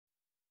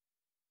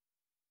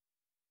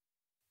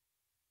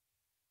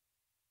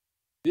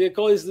Dear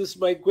colleagues, this is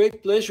my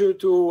great pleasure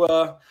to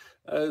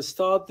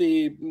start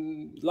the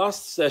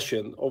last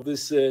session of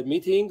this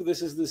meeting.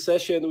 This is the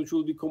session which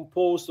will be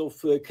composed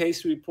of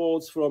case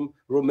reports from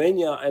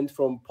Romania and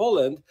from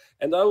Poland.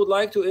 And I would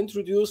like to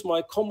introduce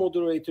my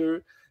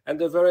co-moderator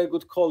and a very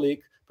good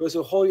colleague,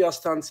 Professor Horia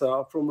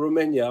Stanca from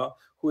Romania,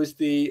 who is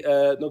the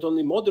not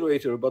only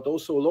moderator, but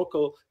also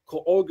local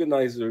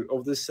co-organizer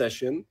of this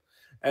session,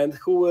 and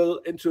who will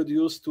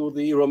introduce to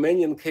the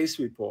Romanian case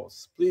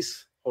reports.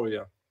 Please,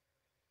 Horia.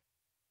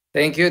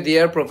 Thank you,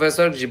 dear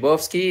Professor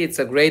Grzybowski. It's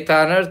a great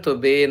honor to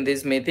be in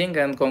this meeting,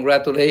 and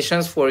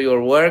congratulations for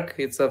your work.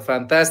 It's a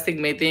fantastic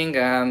meeting,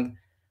 and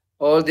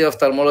all the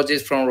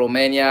ophthalmologists from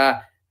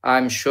Romania,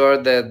 I'm sure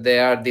that they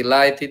are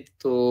delighted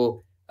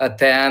to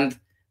attend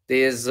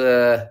these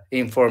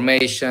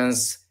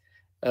informations,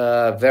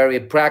 very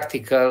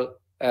practical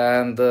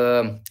and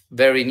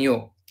very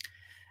new.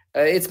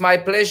 It's my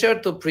pleasure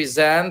to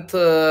present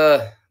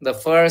the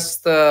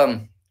first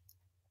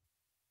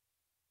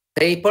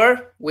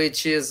paper,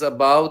 which is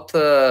about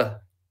a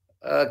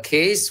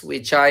case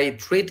which I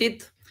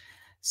treated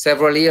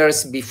several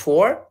years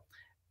before.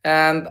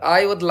 And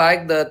I would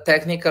like the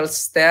technical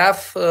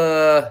staff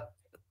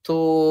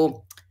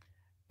to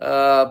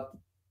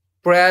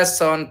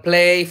press on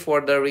play for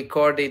the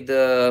recorded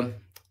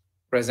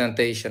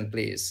presentation,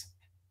 please.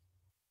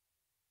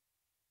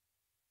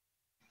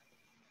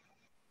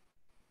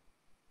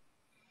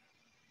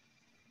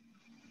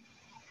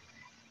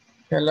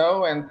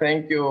 Hello, and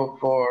thank you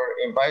for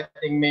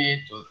inviting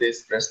me to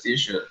this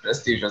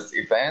prestigious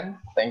event.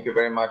 Thank you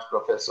very much,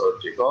 Professor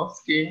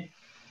Grzybowski.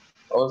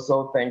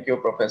 Also, thank you,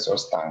 Professor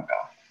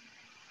Stanca.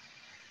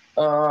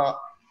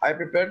 I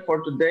prepared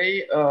for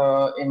today,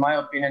 in my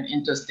opinion,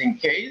 interesting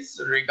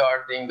case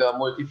regarding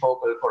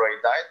multifocal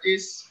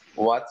choroiditis.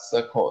 What's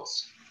the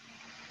cause?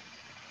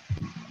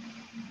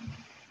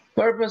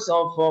 Purpose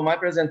of my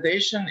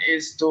presentation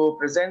is to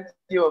present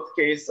you a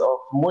case of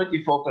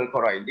multifocal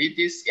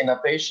choroiditis in a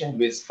patient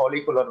with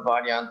follicular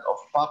variant of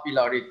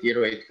papillary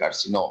thyroid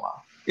carcinoma.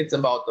 It's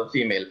about a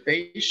female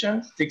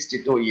patient,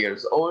 62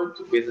 years old,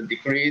 with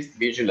decreased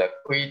visual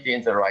acuity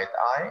in the right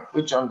eye,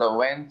 which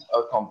underwent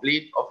a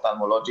complete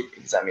ophthalmologic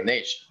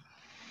examination.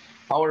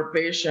 Our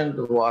patient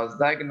was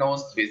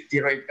diagnosed with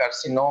thyroid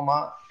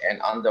carcinoma and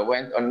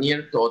underwent a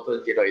near total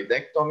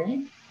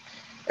thyroidectomy.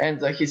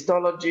 And the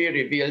histology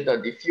revealed a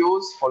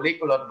diffuse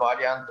follicular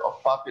variant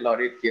of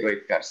papillary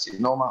thyroid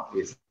carcinoma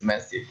with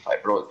massive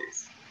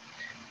fibrosis.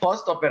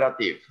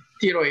 Post-operative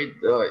thyroid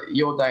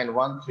iodine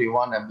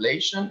 131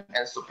 ablation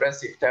and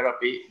suppressive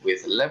therapy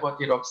with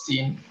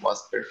levothyroxine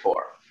was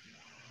performed.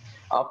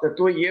 After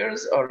 2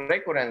 years, a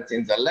recurrence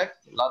in the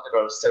left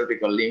lateral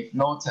cervical lymph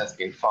nodes has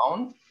been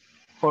found,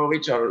 for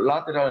which a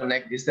lateral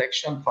neck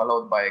dissection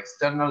followed by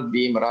external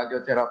beam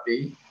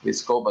radiotherapy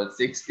with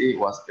cobalt-60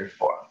 was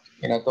performed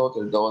in a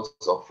total dose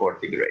of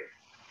 40 gray.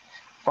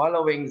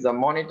 Following the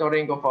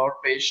monitoring of our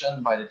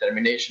patient by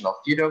determination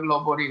of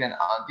thyroglobulin and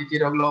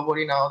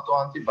anti-thyroglobulin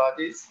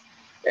autoantibodies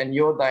and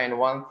iodine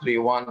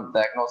 131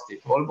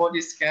 diagnostic whole body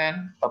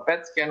scan, a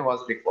PET scan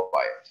was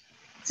required.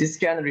 This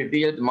scan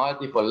revealed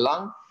multiple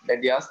lung,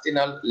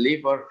 mediastinal,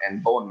 liver,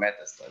 and bone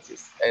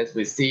metastases, as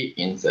we see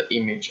in the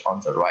image on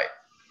the right.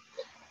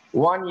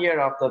 1 year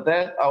after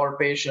that, our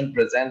patient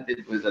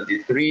presented with a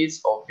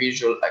decrease of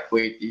visual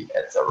acuity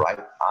at the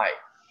right eye.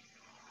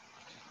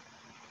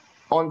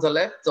 On the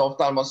left, the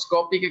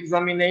ophthalmoscopic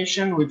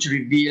examination, which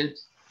revealed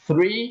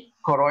 3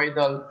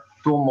 choroidal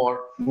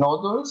tumor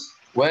nodules,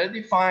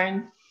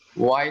 well-defined,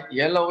 white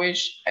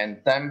yellowish,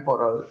 and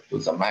temporal to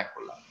the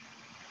macula.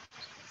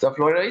 The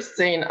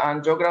fluorescein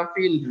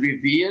angiography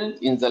revealed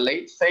in the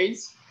late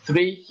phase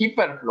 3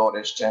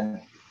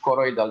 hyperfluorescent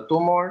choroidal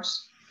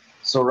tumors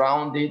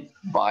surrounded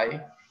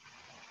by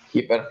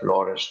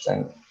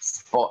hyperfluorescent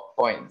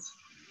points.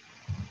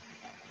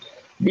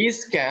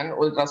 B-scan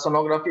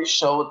ultrasonography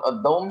showed a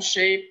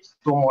dome-shaped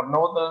tumor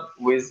nodule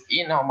with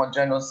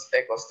inhomogeneous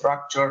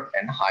echostructure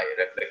and high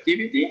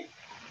reflectivity.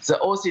 The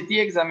OCT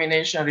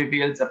examination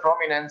revealed the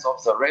prominence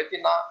of the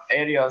retina,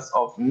 areas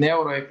of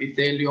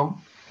neuroepithelium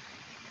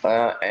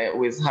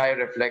with high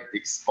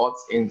reflective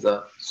spots in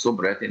the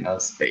subretinal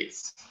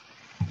space.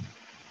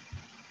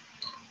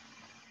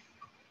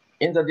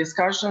 In the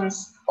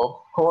discussions,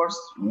 of course,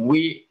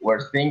 we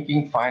were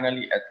thinking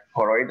finally at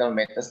choroidal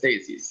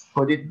metastases.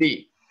 Could it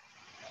be?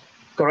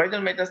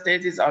 Choroidal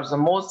metastases are the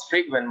most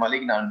frequent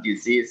malignant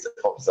disease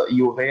of the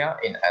uvea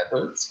in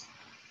adults.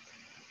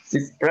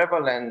 This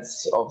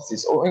prevalence of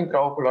this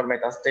intraocular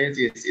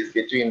metastasis is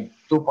between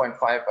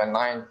 2.5 and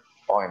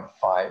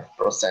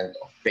 9.5%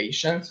 of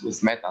patients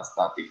with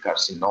metastatic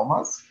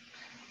carcinomas.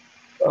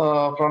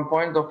 From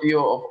point of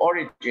view of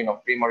origin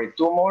of primary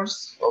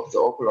tumors of the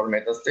ocular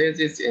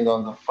metastasis, in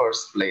on the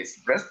first place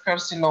breast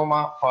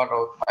carcinoma,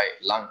 followed by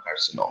lung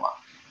carcinoma.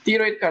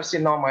 Thyroid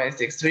carcinoma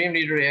is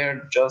extremely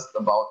rare, just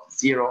about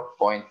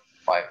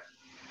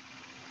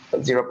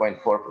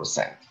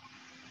 0.4%.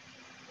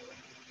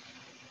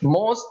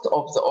 Most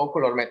of the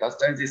ocular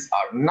metastases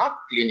are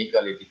not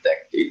clinically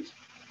detected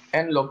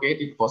and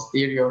located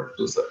posterior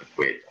to the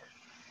equator.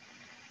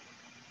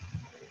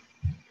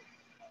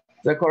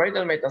 The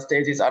choroidal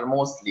metastases are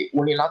mostly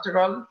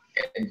unilateral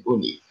and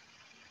unique.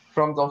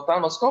 From the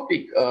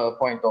ophthalmoscopic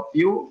point of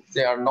view,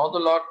 they are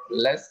nodular,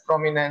 less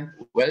prominent,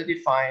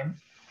 well-defined,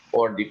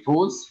 or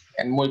diffuse,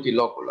 and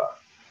multilocular.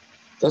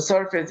 The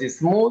surface is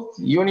smooth,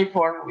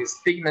 uniform, with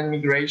pigment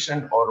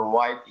migration or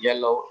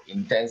white-yellow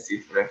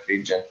intensive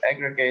refrigerant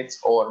aggregates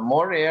or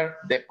more rare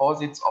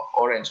deposits of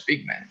orange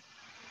pigment.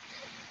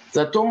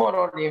 The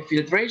tumoral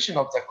infiltration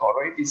of the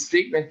choroid is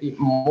frequently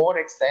more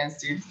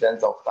extensive than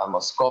the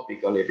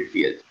ophthalmoscopically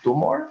revealed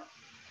tumor.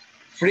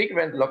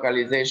 Frequent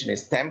localization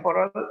is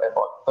temporal,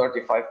 about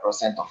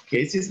 35% of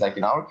cases, like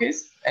in our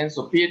case, and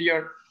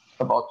superior,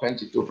 about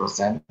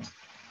 22%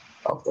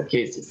 of the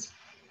cases.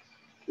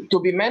 To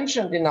be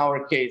mentioned in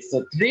our case,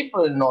 the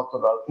triple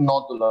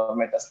nodular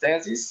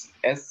metastasis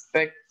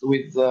aspect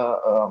with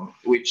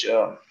which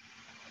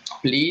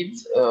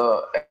pleads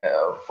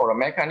for a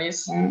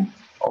mechanism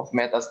of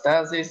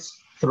metastasis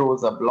through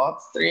the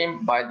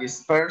bloodstream by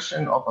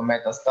dispersion of a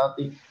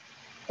metastatic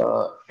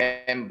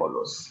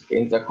embolus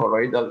in the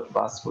choroidal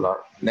vascular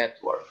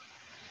network.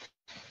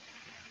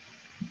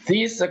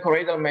 These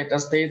choroidal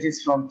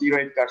metastases from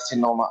thyroid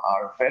carcinoma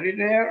are very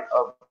rare,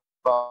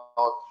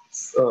 about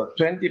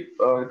 20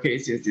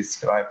 cases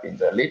described in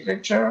the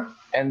literature,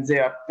 and they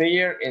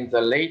appear in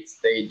the late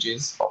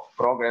stages of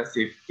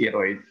progressive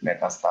thyroid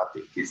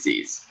metastatic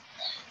disease.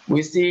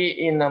 We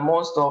see in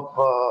most of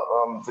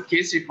the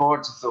case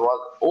reports, it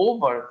was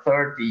over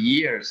 30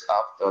 years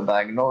after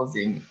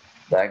diagnosing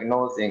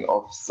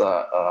of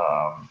the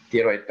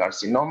thyroid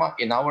carcinoma.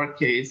 In our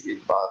case,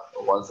 it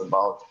was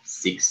about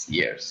 6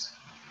 years.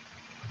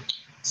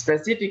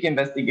 Specific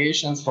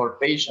investigations for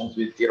patients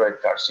with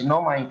thyroid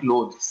carcinoma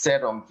include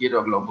serum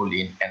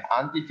thyroglobulin and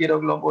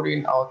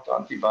anti-thyroglobulin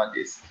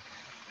autoantibodies,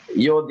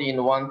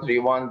 iodine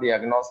 131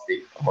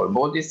 diagnostic whole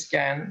body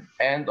scan,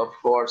 and of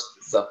course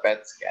the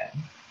PET scan.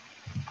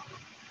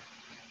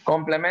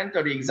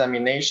 Complementary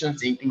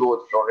examinations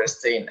include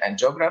fluorescein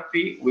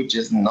angiography, which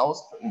is not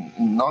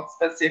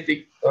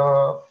specific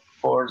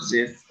for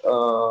this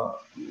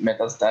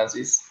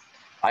metastasis,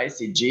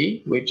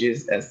 ICG, which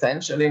is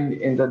essential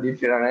in the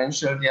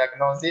differential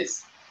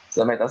diagnosis.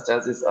 The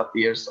metastasis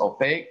appears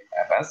opaque,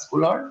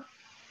 avascular.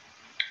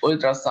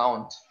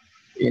 Ultrasound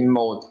in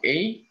mode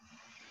A,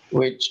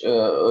 which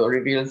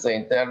reveals the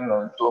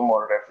internal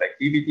tumor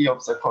reflectivity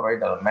of the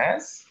choroidal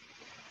mass,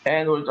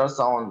 and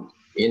ultrasound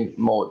in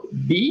mode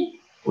B,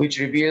 which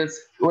reveals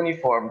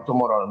uniform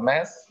tumoral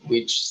mass,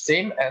 which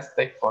same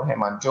aspect for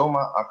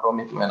hemangioma,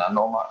 achromic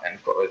melanoma, and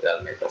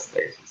choroidal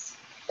metastasis.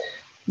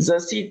 The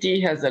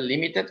CT has a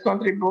limited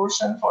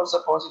contribution for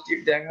the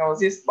positive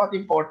diagnosis, but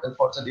important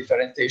for the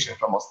differentiation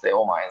from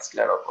osteoma and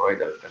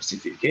sclerochoroidal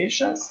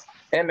calcifications.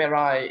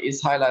 MRI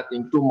is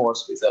highlighting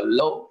tumors with a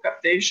low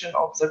captation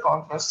of the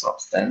contrast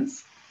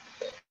substance.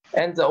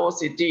 And the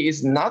OCT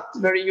is not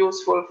very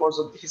useful for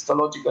the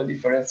histological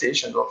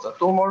differentiation of the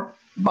tumor,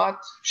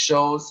 but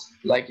shows,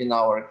 like in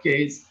our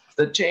case,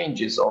 the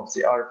changes of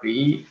the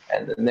RPE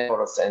and the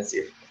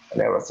neurosensitive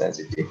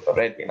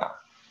retina.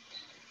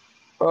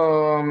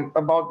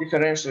 About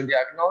differential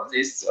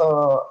diagnosis,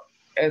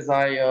 as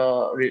I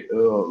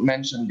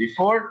mentioned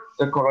before,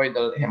 the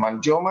choroidal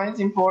hemangioma is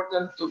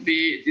important to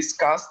be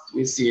discussed.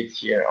 We see it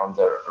here on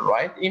the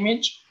right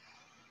image.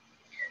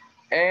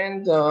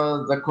 And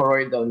the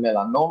choroidal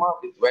melanoma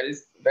with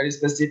very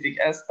specific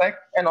aspect,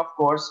 and of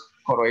course,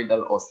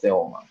 choroidal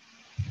osteoma.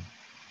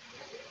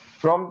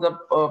 From the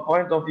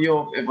point of view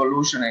of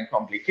evolution and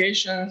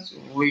complications,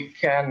 we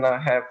can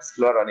have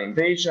scleral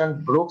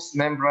invasion, Brooks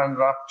membrane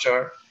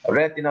rupture,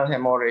 retinal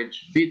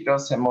hemorrhage,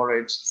 vitreous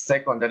hemorrhage,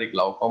 secondary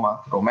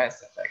glaucoma through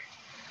mass effect.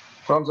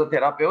 From the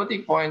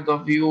therapeutic point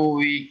of view,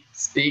 we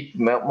speak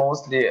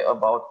mostly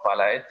about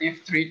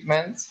palliative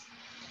treatments,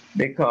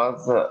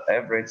 because the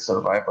average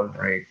survival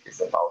rate is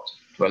about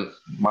 12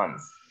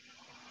 months.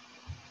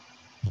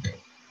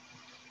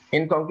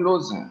 In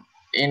conclusion,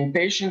 in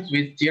patients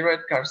with thyroid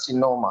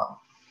carcinoma,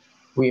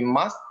 we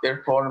must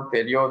perform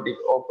periodic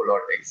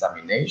ocular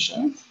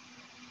examinations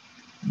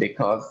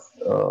because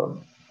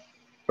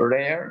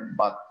rare,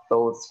 but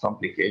those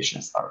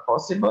complications are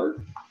possible.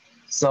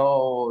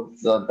 So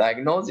the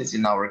diagnosis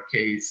in our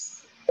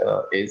case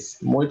is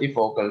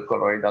multifocal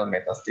choroidal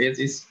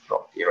metastasis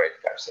from thyroid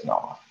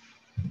carcinoma.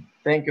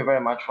 Thank you very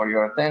much for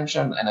your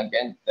attention. And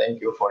again,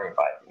 thank you for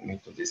inviting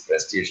me to this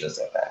prestigious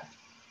event.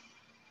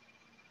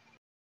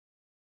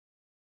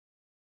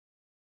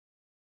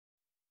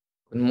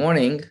 Good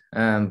morning,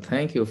 and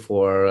thank you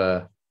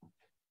for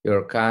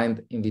your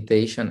kind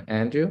invitation,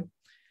 Andrew.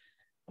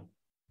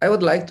 I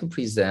would like to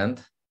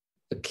present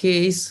a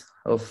case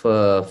of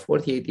a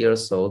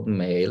 48-year-old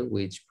male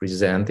which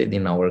presented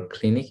in our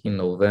clinic in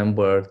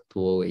November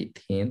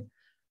 2018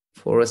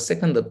 for a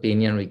second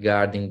opinion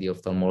regarding the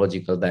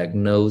ophthalmological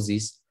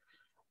diagnosis,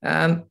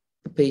 and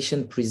the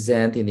patient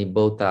presented in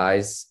both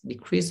eyes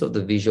decrease of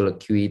the visual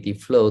acuity,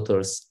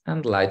 floaters,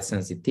 and light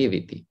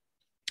sensitivity.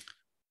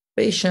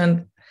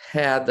 Patient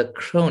had a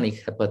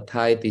chronic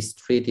hepatitis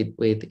treated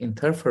with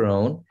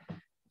interferon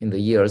in the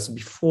years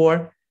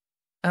before,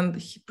 and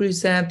he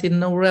presented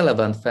no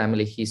relevant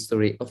family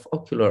history of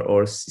ocular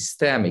or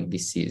systemic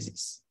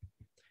diseases.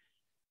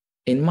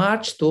 In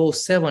March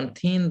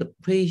 2017, the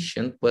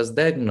patient was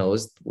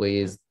diagnosed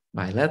with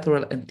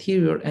bilateral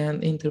anterior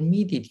and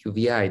intermediate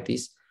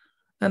uveitis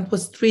and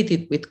was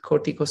treated with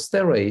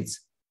corticosteroids,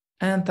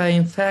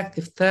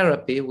 anti-infective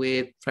therapy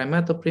with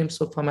trimethoprim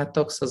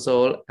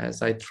sulfamethoxazole,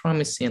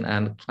 azithromycin,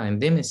 and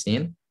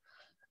clindamycin,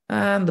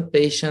 and the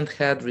patient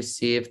had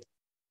received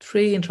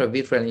 3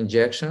 intravitreal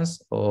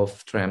injections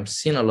of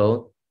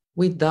triamcinolone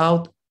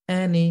without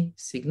any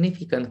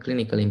significant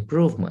clinical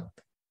improvement.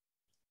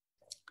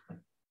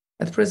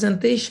 At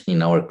presentation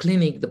in our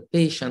clinic, the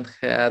patient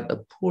had a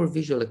poor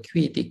visual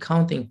acuity,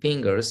 counting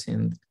fingers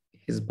in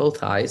his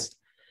both eyes.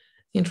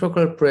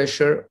 Intraocular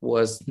pressure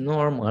was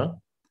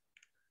normal,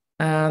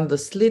 and the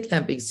slit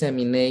lamp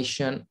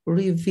examination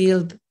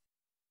revealed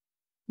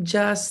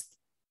just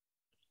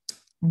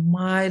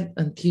mild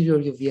anterior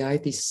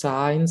uveitis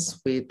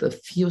signs with a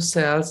few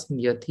cells in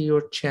the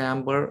anterior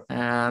chamber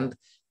and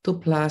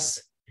 2+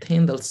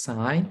 Tyndall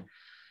sign,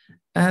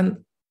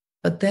 and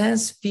a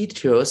dense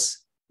vitreous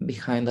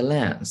behind the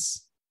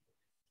lens.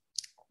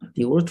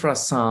 The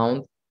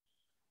ultrasound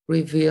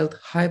revealed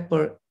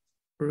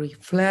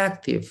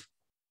hyperreflective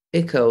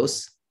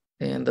echoes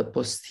in the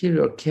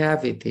posterior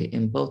cavity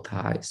in both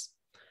eyes,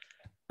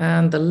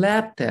 and the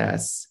lab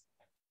tests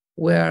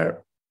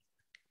were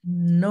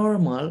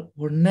normal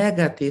or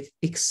negative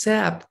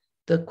except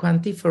the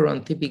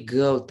quantiferon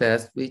TB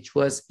test, which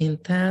was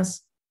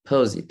intense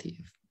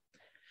positive.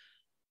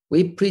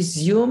 We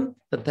presume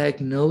the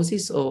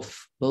diagnosis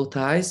of both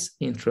eyes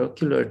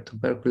intraocular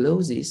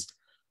tuberculosis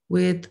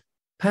with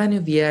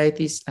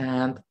panuveitis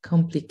and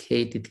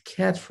complicated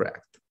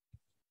cataract.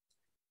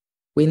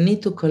 We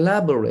need to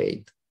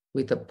collaborate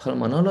with a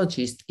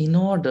pulmonologist in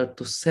order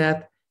to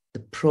set the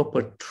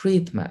proper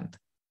treatment.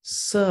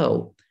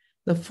 So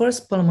the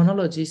first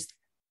pulmonologist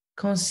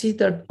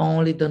considered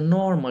only the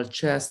normal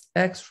chest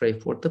X-ray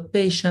for the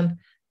patient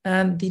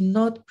and did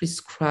not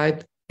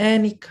prescribe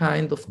any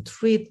kind of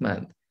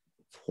treatment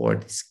for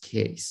this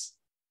case.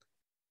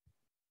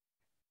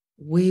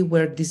 We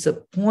were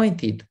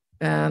disappointed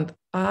and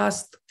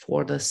asked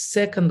for the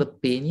second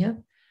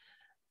opinion,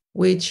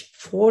 which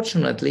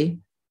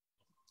fortunately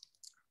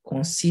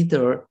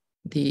considered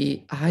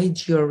the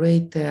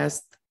IGRA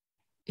test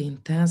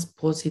intense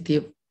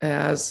positive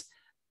as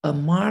a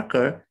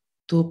marker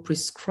to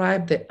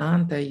prescribe the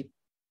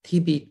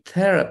anti-TB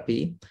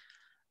therapy,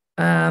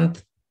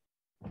 and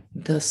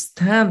the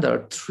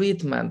standard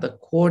treatment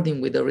according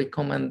with the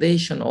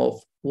recommendation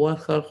of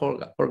World Health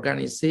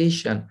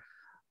Organization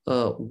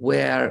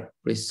were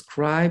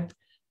prescribed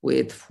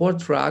with 4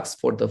 drugs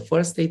for the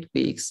first 8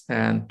 weeks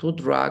and 2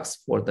 drugs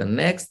for the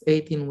next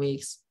 18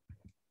 weeks.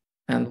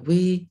 And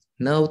we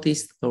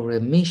noticed a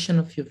remission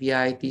of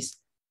uveitis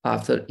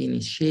after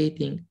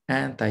initiating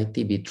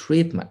anti-TB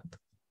treatment.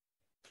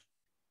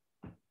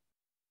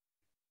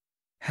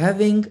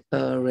 Having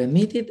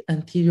remitted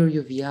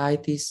anterior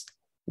uveitis,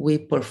 we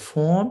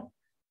perform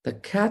the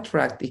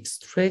cataract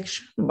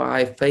extraction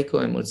by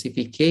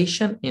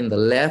phacoemulsification in the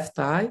left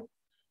eye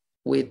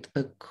with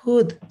a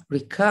good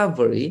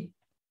recovery.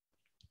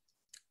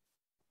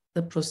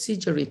 The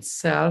procedure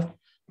itself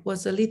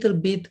was a little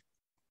bit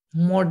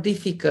more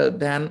difficult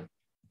than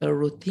a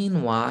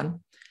routine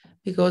one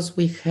because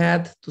we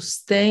had to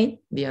stain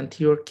the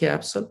anterior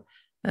capsule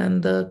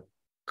and the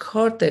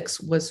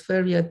cortex was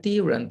very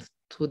adherent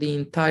to the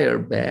entire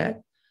bag,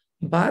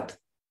 but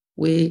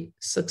we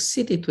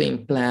succeeded to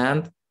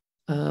implant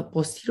a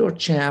posterior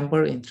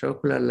chamber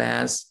intraocular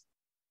lens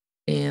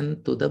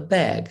into the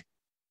bag.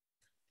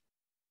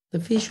 The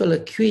visual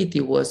acuity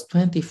was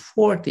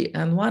 20/40,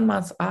 and 1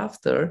 month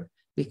after,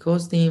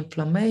 because the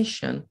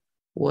inflammation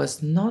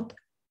was not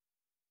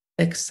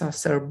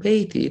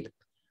exacerbated,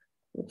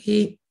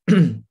 we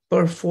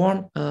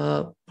performed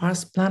a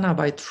pars plana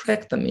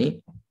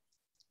vitrectomy,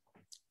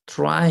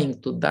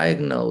 trying to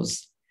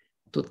diagnose,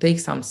 to take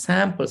some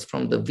samples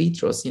from the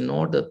vitreous in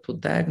order to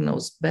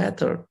diagnose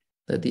better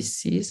the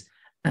disease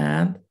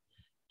and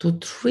to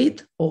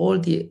treat all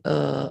the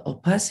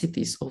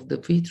opacities of the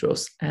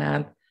vitreous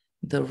and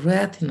the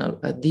retinal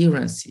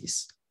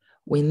adherences.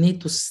 We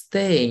need to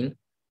stain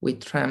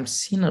with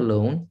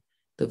triamcinolone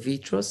the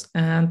vitreous,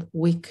 and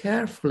we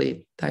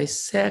carefully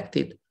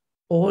dissected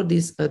all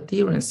these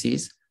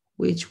adherences,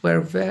 which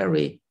were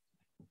very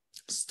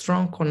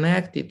strong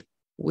connected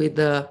with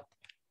the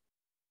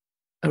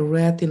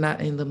retina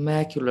in the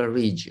macular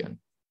region.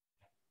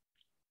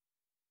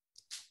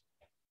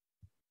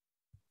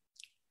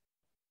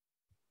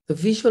 The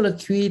visual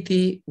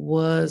acuity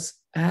was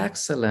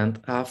excellent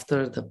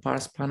after the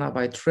pars plana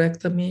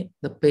vitrectomy,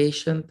 the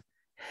patient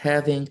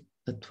having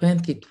a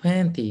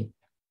 20/20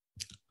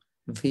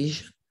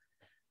 vision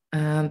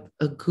and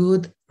a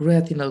good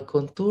retinal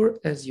contour,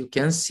 as you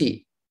can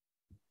see.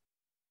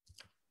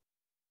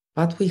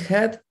 But we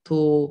had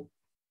to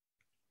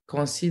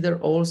consider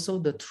also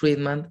the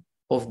treatment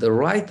of the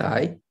right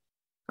eye.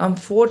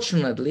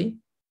 Unfortunately,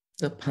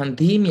 the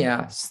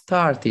pandemic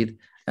started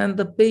and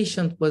the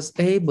patient was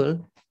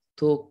able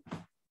to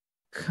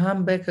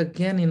come back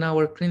again in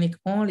our clinic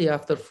only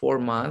after 4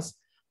 months,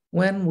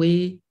 when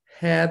we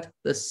had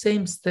the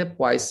same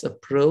stepwise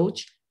approach,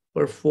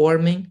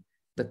 performing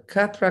the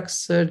cataract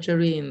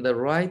surgery in the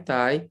right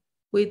eye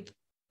with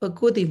a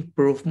good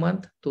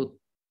improvement to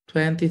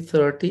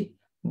 20/30,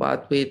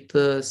 but with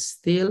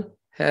still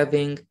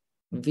having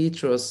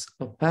vitreous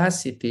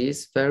opacities,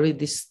 very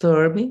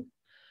disturbing.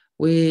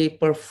 We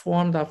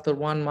performed after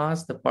 1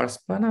 month the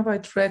parspana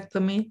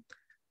vitrectomy,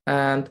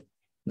 and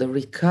the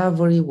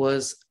recovery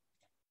was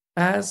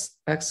as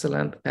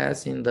excellent as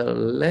in the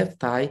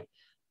left eye,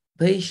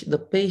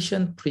 the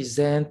patient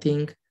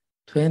presenting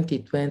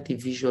 20/20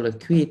 visual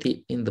acuity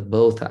in the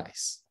both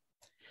eyes.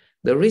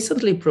 The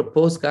recently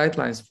proposed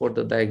guidelines for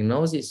the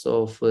diagnosis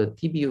of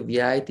TB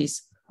uveitis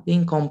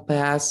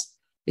encompass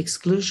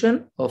exclusion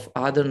of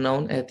other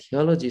known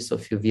etiologies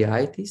of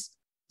uveitis,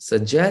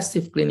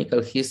 suggestive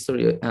clinical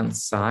history and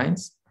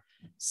signs,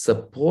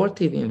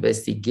 supportive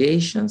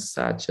investigations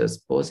such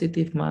as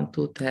positive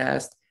Mantoux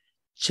test,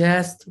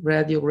 chest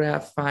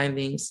radiograph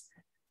findings,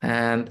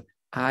 and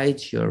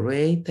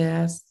IGRA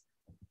test.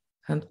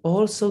 And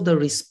also the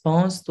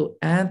response to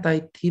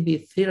anti-TB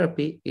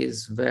therapy is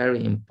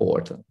very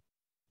important.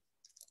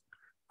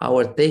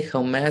 Our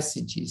take-home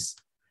messages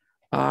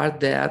are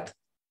that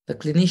the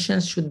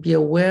clinicians should be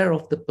aware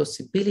of the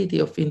possibility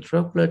of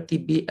intraocular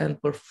TB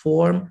and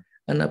perform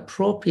an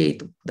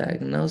appropriate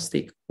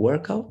diagnostic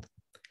workup.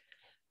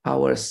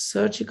 Our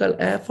surgical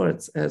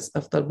efforts as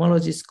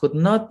ophthalmologists could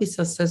not be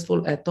successful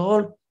at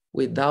all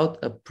without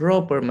a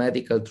proper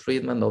medical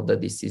treatment of the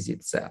disease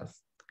itself.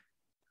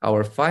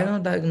 Our final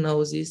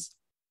diagnosis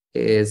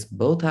is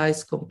both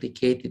eyes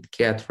complicated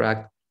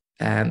cataract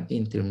and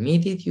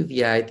intermediate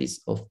uveitis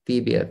of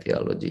TB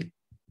etiology.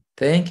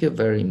 Thank you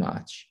very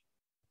much.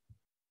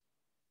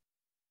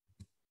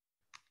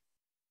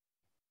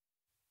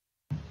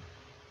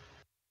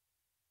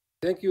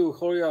 Thank you,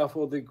 Horia,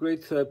 for the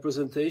great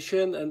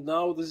presentation. And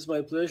now this is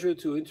my pleasure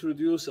to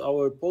introduce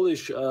our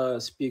Polish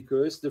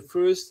speakers. The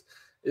first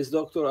is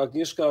Dr.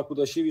 Agnieszka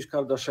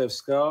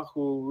Kudasiewicz-Kardaszewska,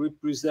 who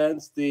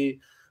represents the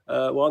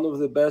one of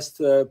the best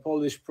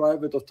Polish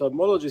private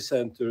ophthalmology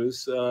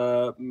centers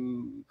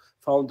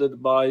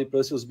founded by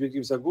Professor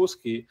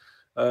Zagórski,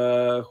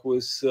 who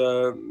is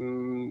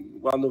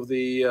one of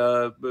the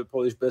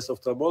Polish best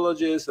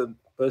ophthalmologists and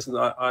person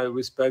I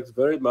respect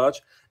very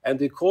much. And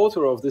the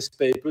co-author of this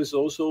paper is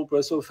also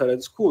Professor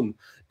Ferenc Kun,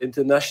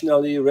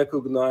 internationally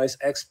recognized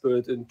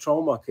expert in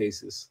trauma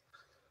cases.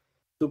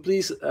 So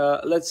please,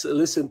 let's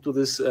listen to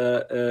this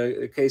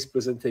case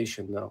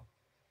presentation now.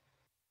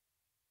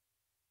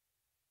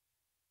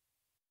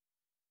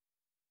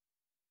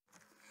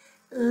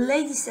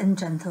 Ladies and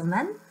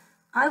gentlemen,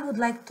 I would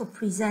like to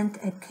present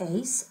a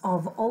case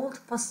of old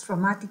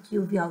post-traumatic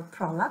uveal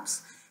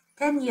prolapse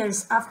 10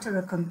 years after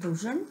a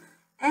contusion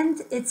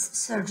and its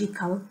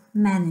surgical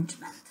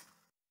management.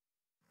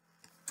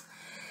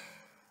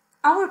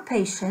 Our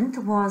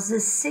patient was a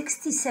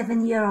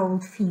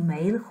 67-year-old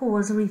female who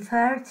was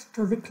referred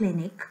to the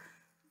clinic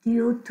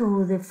due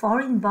to the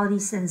foreign body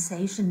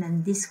sensation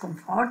and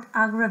discomfort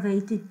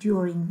aggravated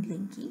during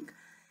blinking.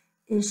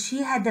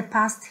 She had a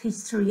past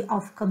history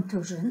of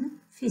contusion,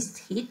 fist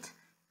hit,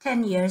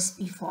 10 years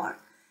before.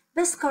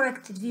 Best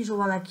corrected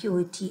visual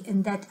acuity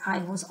in that eye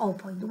was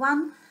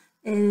 0.1,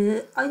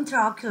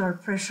 intraocular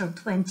pressure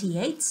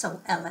 28,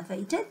 so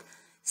elevated.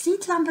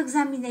 Slit lamp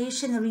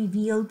examination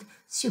revealed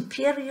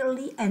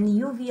superiorly an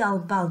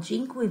uveal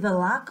bulging with a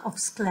lack of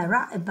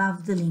sclera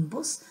above the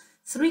limbus,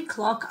 3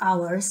 clock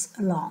hours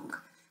long.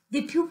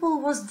 The pupil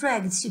was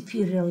dragged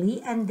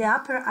superiorly and the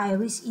upper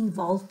iris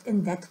involved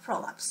in that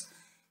prolapse.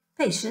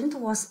 Patient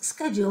was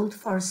scheduled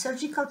for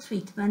surgical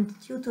treatment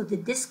due to the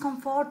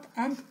discomfort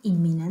and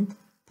imminent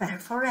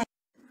perforation.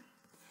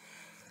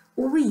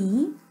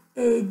 We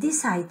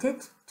decided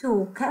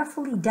to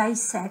carefully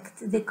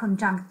dissect the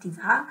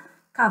conjunctiva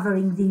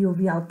covering the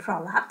uveal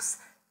prolapse.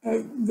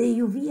 The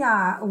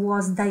uvea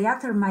was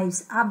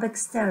diathermized ab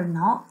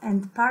externo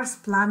and pars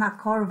plana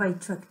core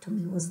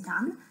vitrectomy was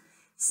done.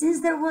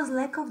 Since there was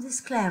lack of the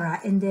sclera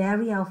in the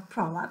area of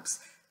prolapse,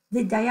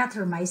 the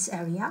diathermized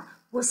area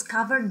was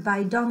covered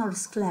by donor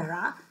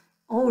sclera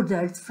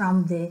ordered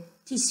from the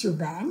tissue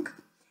bank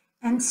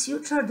and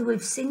sutured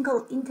with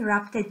single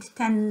interrupted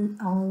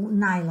 10-0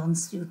 nylon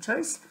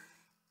sutures,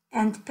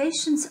 and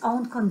patient's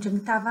own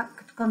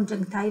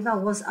conjunctiva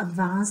was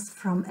advanced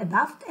from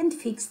above and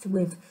fixed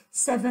with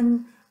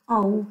 7-0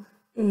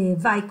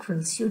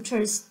 vicryl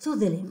sutures to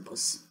the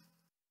limbus.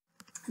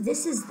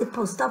 This is the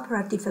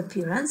postoperative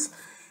appearance.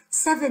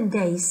 7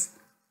 days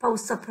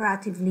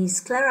postoperatively,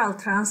 scleral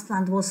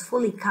transplant was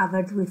fully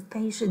covered with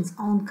patient's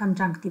own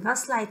conjunctiva,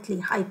 slightly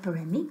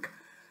hyperemic,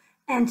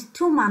 and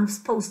 2 months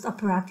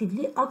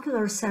postoperatively,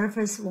 ocular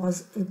surface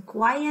was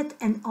quiet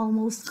and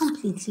almost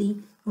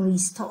completely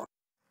restored.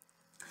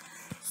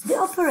 The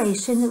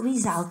operation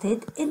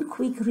resulted in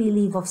quick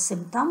relief of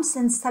symptoms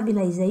and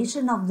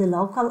stabilization of the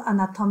local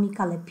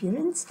anatomical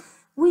appearance,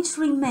 which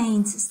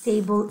remains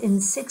stable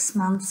in 6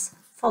 months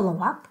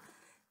follow-up.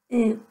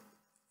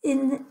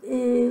 In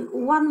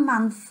 1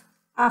 month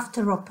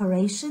After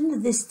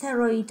operation, the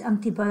steroid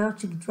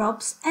antibiotic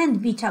drops and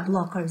beta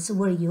blockers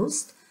were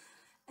used,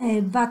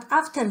 but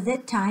after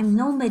that time,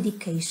 no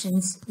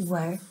medications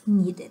were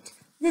needed.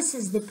 This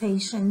is the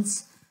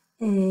patient's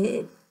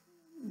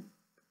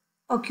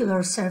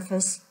ocular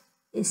surface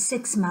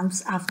 6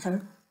 months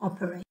after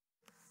operation.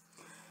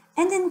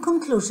 And in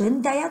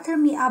conclusion,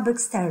 diathermy ab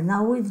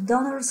externa with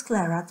donor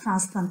sclera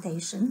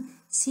transplantation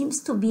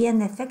seems to be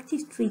an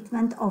effective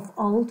treatment of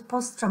old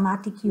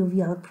post-traumatic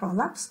uveal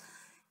prolapse.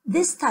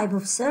 This type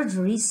of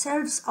surgery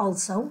serves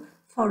also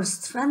for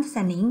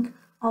strengthening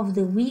of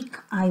the weak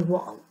eye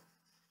wall.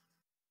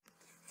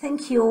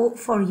 Thank you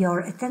for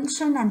your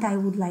attention, and I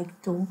would like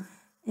to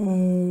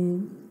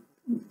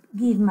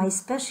give my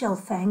special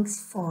thanks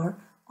for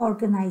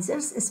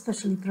organizers,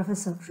 especially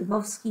Professor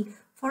Grzybowski,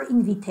 for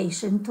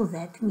invitation to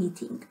that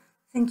meeting.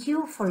 Thank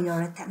you for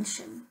your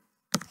attention.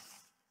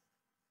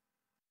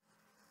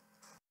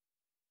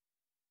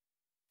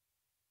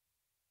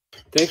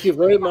 Thank you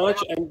very much.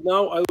 And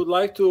now I would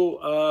like to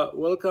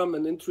welcome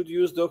and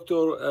introduce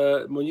Dr.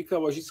 Monika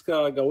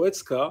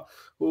Łazicka-Gałecka,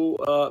 who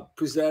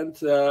present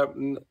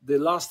the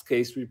last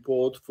case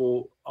report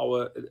for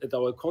at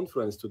our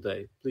conference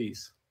today.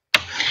 Please.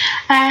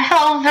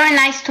 Hello, very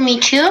nice to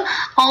meet you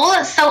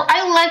all. So I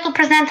would like to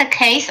present a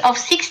case of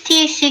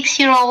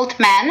 66-year-old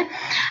man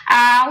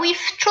with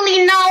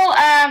truly no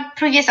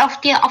previous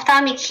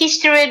ophthalmic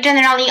history,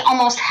 generally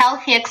almost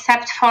healthy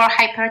except for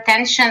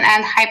hypertension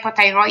and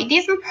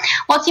hypothyroidism.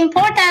 What's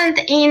important,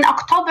 in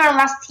October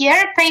last year,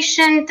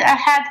 patient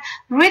had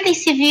really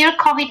severe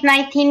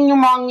COVID-19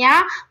 pneumonia,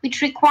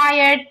 which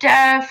required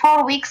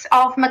 4 weeks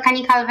of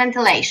mechanical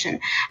ventilation.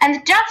 And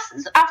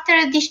just after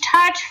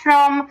discharge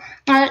from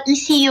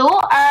ECU,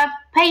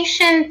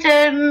 patient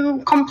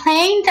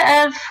complained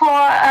for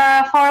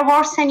a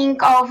worsening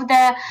of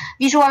the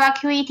visual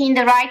acuity in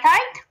the right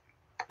eye,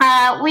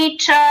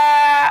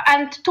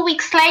 and 2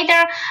 weeks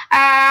later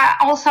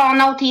also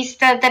noticed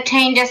the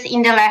changes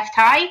in the left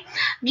eye.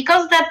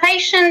 Because the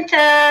patient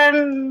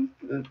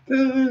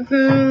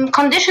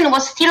condition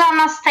was still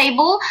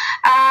unstable,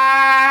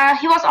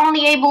 he was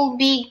only able to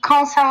be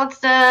consulted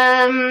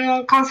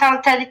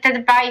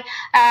by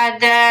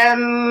the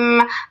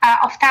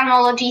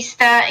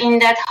ophthalmologist in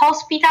that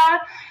hospital.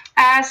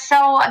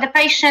 So the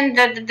patient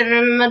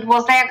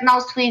was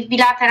diagnosed with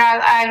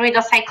bilateral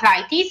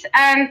iridocyclitis,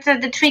 and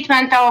the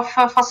treatment of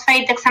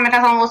phosphate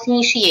dexamethasone was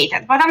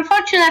initiated. But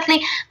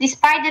unfortunately,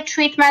 despite the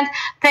treatment,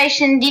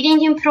 patient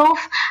didn't improve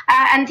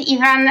and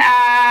even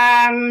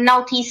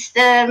noticed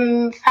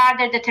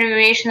further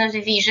deterioration of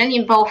the vision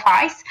in both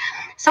eyes.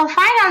 So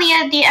finally,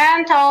 at the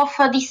end of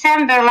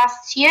December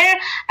last year,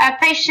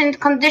 patient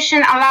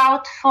condition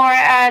allowed for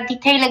a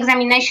detailed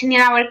examination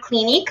in our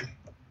clinic.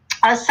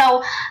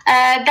 So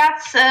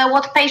that's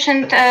what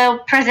patient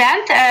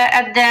present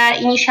at the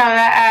initial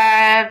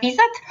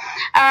visit.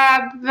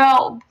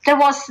 Well, there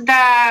was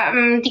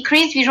the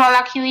decreased visual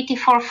acuity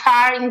for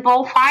far in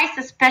both eyes,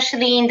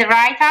 especially in the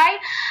right eye,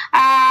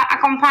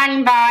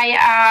 accompanied by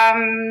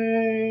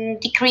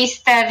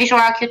decreased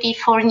visual acuity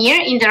for near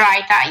in the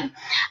right eye.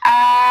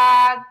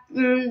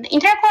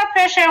 Intraocular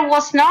pressure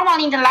was normal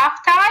in the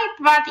left eye,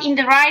 but in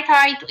the right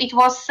eye it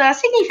was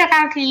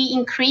significantly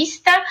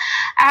increased.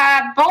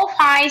 Both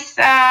eyes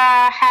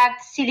had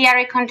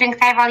ciliary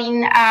conjunctival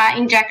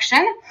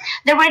injection.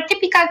 There were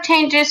typical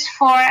changes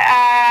for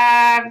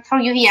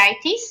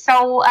uveitis,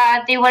 so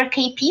they were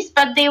KPs,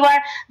 but they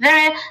were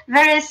very,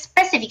 very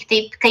specific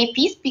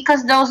KPs,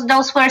 because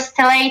those were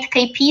stellate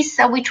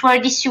KPs which were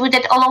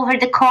distributed all over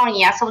the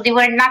cornea, so they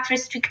were not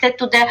restricted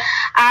to the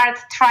art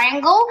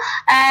triangle.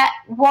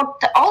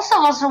 What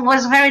also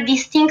was very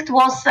distinct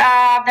was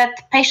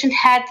that patient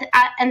had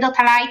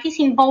endothelitis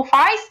in both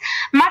eyes,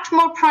 much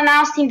more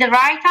pronounced in the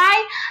right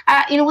eye,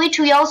 in which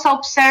we also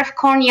observed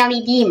corneal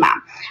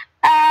edema.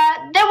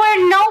 There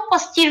were no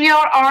posterior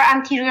or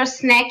anterior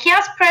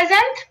synechnias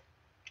present.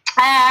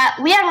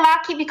 We are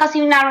lucky because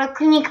in our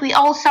clinic we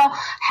also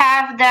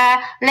have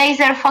the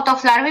laser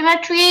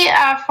photofluorimetry.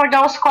 For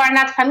those who are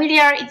not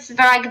familiar, it's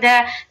like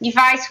the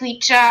device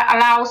which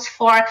allows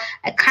for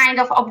a kind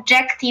of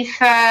objective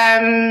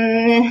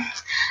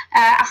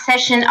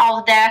assessment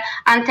of the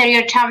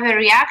anterior chamber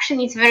reaction.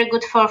 It's very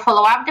good for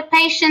follow-up the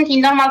patient.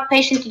 In normal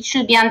patient, it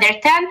should be under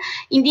 10.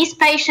 In this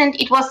patient,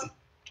 it was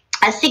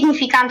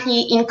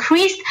significantly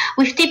increased,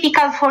 with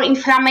typical for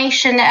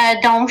inflammation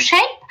dome shape.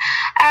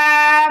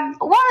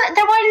 Well,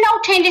 there were no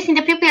changes in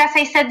the pupil. As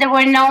I said, there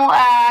were no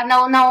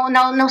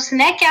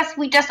synechnias.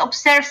 We just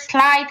observed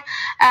slight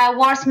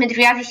worse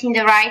mydriasis in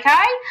the right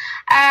eye.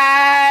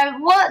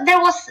 Well, there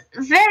was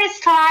very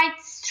slight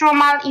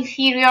stromal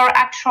inferior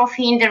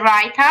atrophy in the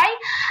right eye.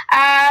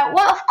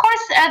 Well, of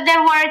course,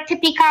 there were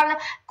typical,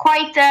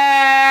 quite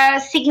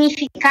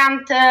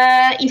significant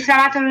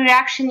inflammatory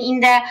reaction in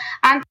the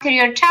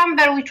anterior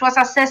chamber, which was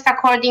assessed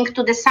according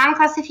to the Sun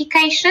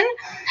classification.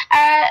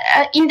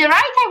 In the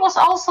right eye was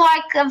also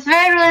like a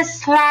very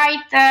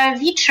slight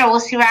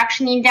vitreous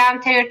reaction in the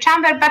anterior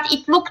chamber, but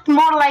it looked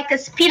more like a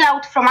spill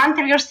out from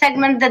anterior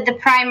segment than the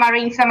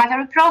primary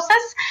inflammatory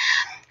process.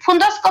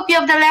 Fundoscopy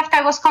of the left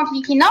eye was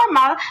completely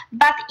normal,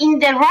 but in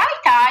the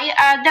right eye,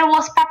 there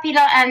was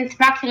papillar and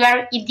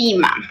macular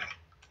edema.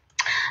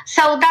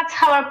 So that's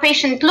how our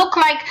patient looked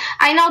like.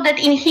 I know that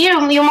in here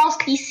you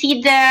mostly see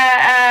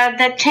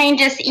the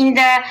changes in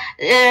the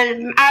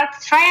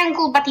arc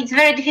triangle, but it's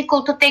very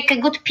difficult to take a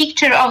good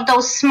picture of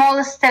those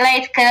small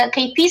stellate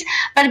KPs.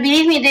 But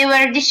believe me, they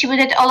were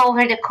distributed all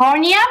over the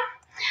cornea.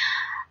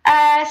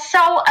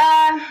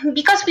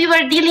 Because we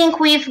were dealing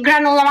with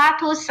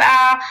granulomatous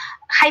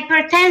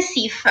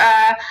hypertensive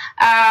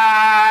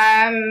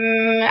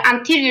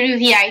anterior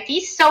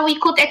uveitis, so we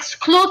could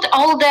exclude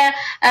all the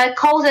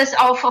causes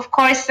of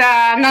course,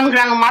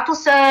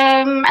 non-granulomatous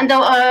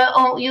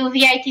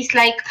uveitis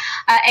like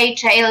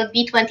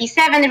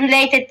HLB27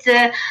 related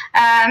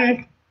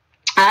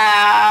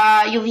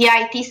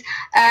uveitis.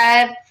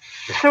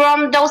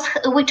 From those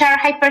which are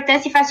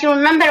hypertensive, as you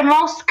remember,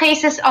 most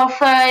cases of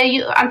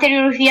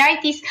anterior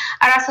uveitis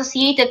are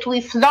associated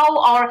with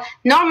low or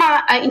normal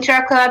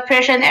intraocular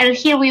pressure, and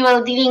here we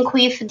were dealing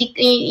with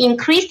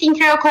increased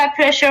intraocular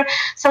pressure,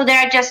 so there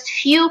are just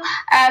few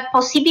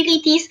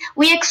possibilities.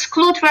 We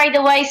exclude right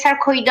away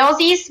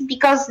sarcoidosis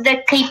because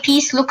the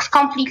KPs looks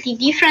completely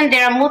different.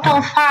 They are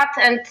muton fat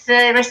and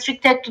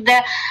restricted to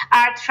the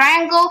arc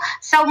triangle.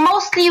 So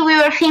mostly we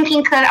were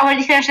thinking that our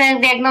differential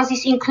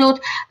diagnosis include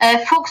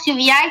Fuchs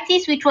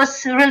uveitis, which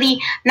was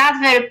really not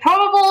very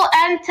probable,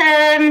 and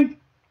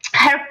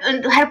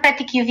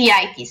herpetic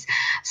uveitis.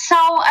 So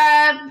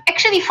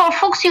actually for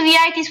Fuchs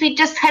uveitis we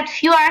just had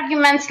few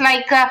arguments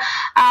like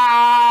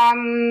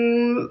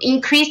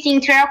increased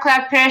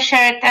intraocular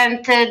pressure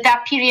and the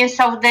appearance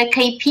of the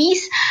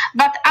KPs,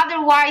 but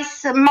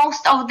otherwise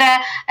most of the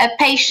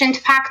patient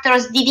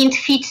factors didn't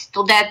fit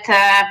to that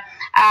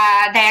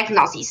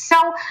diagnosis.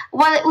 So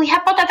well, we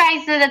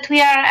hypothesized that we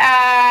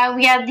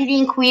are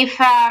dealing with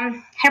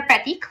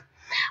herpetic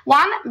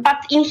one,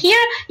 but in here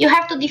you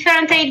have to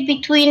differentiate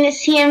between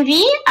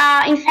CMV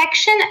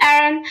infection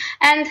and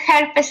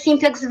herpes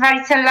simplex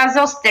varicella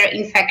zoster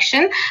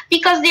infection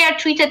because they are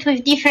treated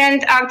with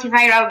different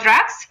antiviral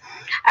drugs.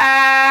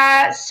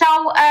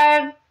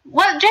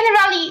 Well,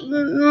 generally,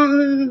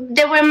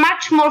 there were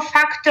much more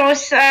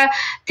factors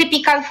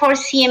typical for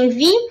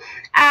CMV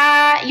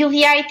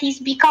uveitis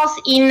because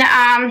in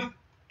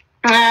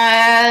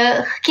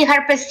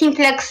herpes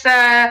simplex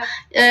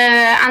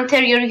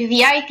anterior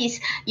uveitis,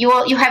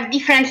 you have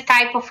different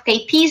type of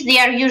KPs. They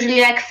are usually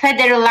like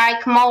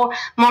feather-like, more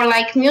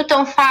like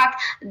muton fat.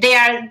 They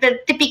are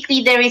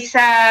typically there is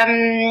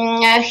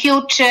a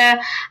huge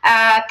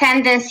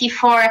tendency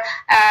for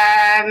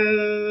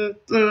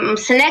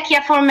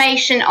synechia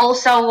formation.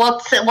 Also,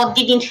 what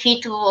didn't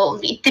fit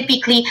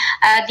typically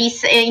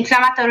this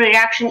inflammatory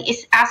reaction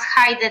is as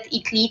high that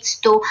it leads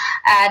to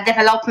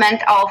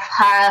development of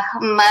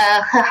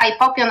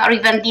hypopion, or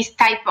even this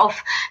type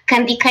of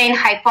candy cane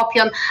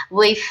hypopion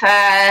with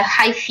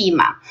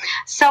hyphema.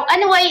 So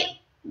anyway,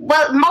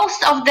 well,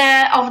 most of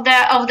the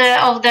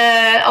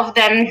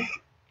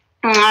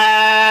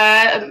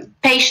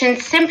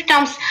patient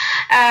symptoms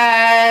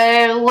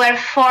were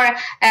for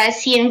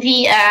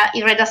CMV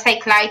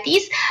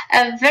iridocyclitis.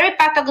 Very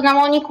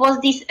pathognomonic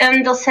was this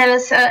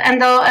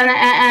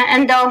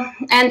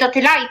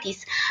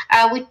endothelitis,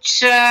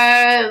 which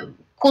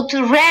could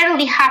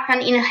rarely happen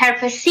in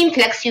herpes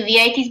simplex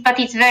uveitis, but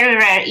it's very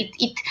rare.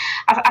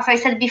 As I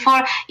said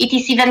before, it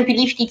is even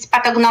believed it's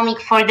pathognomic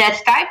for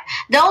that type.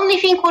 The only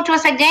thing which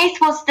was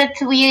against was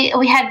that we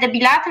had the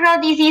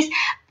bilateral disease,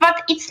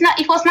 but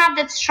it was not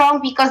that strong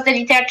because the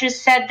literature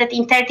said that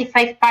in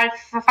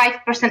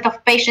 35%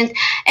 of patients,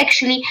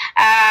 actually,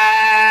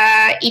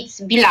 it's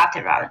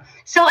bilateral.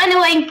 So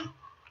anyway,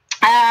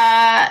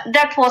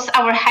 that was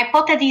our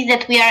hypothesis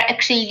that we are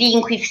actually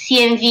dealing with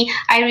CMV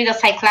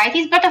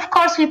iridocyclitis, but of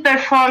course we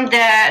performed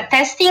the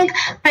testing.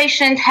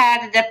 Patient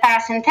had the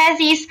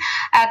paracentesis.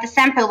 The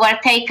sample were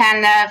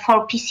taken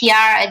for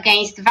PCR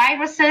against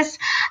viruses.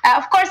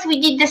 Of course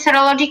we did the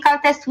serological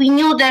test. We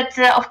knew that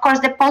of course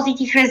the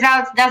positive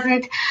results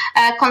doesn't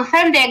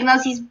confirm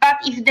diagnosis,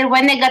 but if they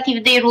were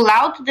negative they rule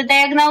out the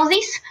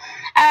diagnosis.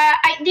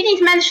 I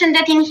didn't mention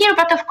that in here,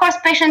 but of course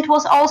patient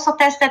was also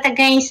tested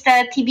against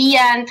TB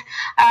and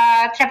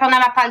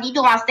Treponema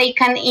pallidum, as they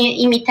can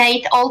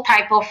imitate all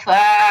type of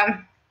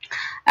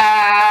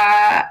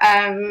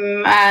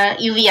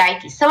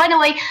uveitis. So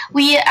anyway,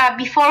 we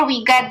before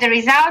we get the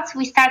results,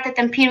 we started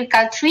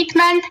empirical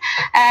treatment,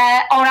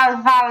 oral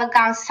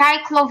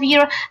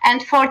valganciclovir,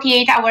 and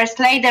 48 hours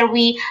later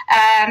we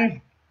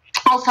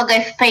also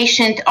gave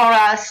patient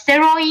oral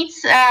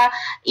steroids.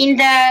 In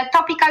the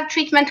topical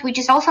treatment, which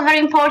is also very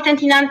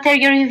important in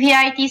anterior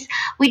uveitis,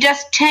 we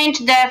just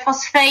changed the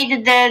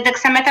phosphate, the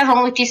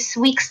dexamethasone, which is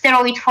weak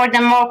steroid, for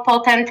the more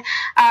potent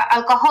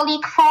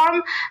alcoholic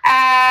form.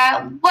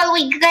 Well,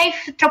 we gave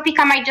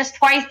tropicamide just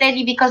twice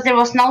daily because there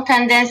was no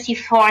tendency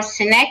for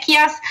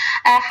synechias,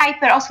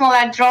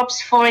 hyperosmolar drops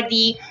for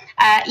the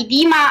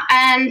edema,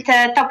 and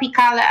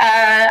topical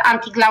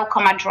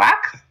anti-glaucoma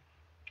drug.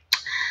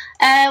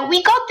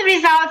 We got the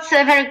results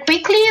very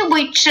quickly,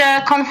 which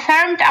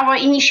confirmed our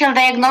initial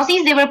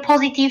diagnosis. They were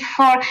positive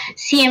for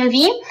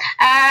CMV.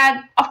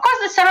 Of course,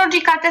 the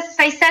serological tests, as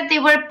I said, they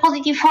were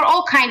positive for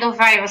all kinds of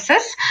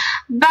viruses.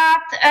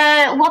 But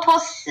what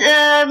was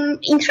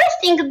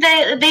interesting,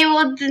 they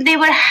were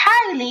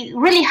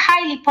really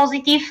highly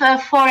positive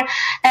for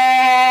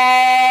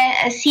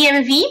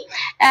CMV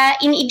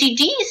in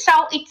EGG.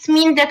 So it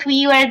means that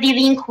we were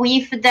dealing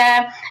with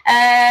the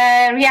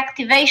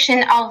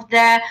reactivation of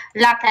the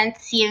latent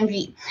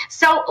CMV.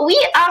 So we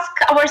ask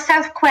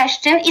ourselves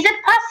question, is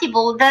it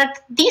possible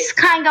that this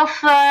kind of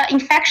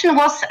infection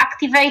was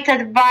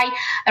activated by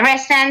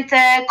recent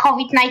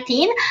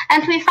COVID-19?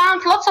 And we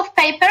found lots of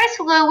papers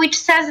which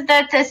says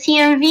that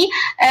CMV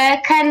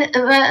can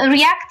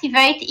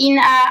reactivate in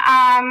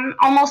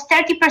almost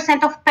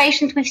 30% of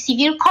patients with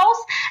severe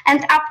cause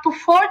and up to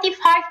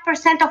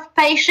 45% of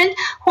patients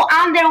who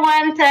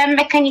underwent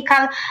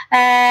mechanical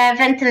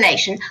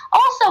ventilation.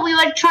 Also, we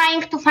were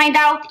trying to find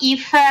out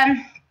if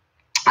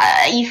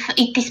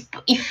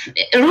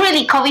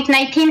really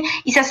COVID-19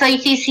 is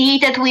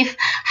associated with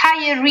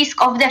higher risk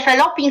of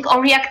developing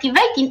or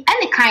reactivating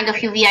any kind of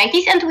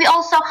uveitis, and we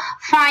also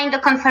find the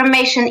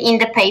confirmation in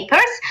the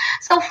papers.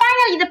 So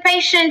finally, the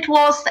patient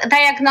was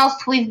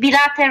diagnosed with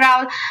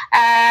bilateral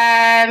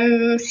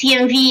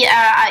CMV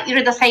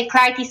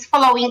iridocyclitis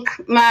following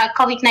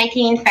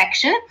COVID-19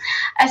 infection.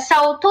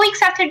 So 2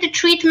 weeks after the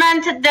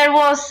treatment, there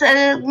was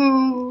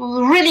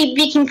really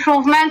big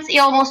improvements in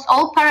almost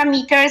all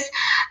parameters.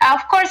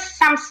 Of course,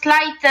 some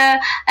slight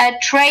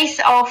trace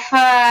of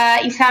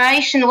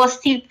inflammation was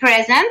still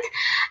present.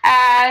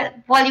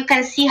 Well, you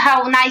can see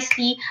how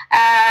nicely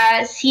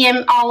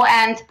CMO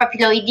and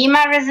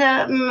papilloedema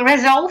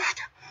resolved.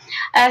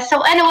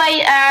 So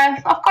anyway,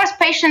 of course,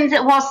 patient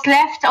was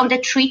left on the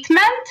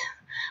treatment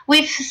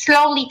with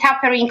slowly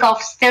tapering of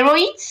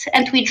steroids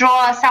and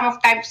withdrawal some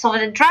of types of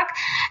the drug.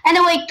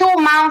 Anyway, 2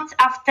 months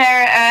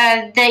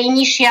after the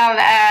initial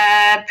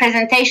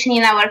presentation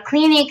in our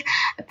clinic,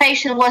 the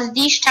patient was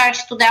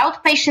discharged to the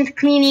outpatient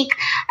clinic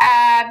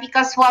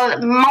because, well,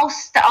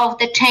 most of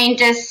the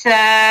changes,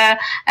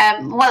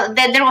 well,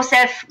 there was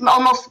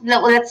almost,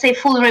 let's say,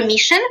 full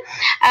remission.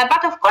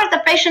 But of course,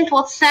 the patient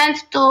was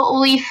sent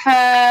with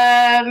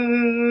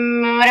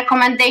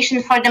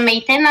recommendation for the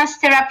maintenance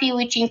therapy,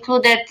 which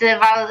included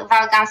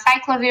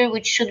valganciclovir,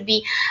 which should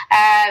be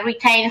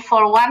retained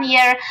for 1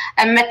 year,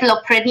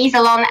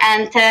 metyloprednisolone,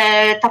 and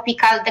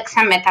topical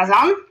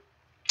dexamethasone.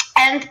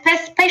 And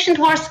this patient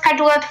was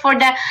scheduled for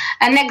the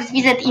next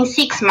visit in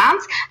 6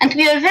 months. And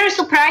we were very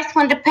surprised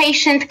when the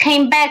patient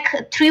came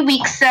back 3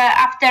 weeks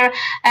after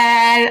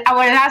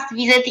our last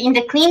visit in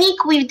the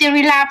clinic with the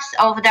relapse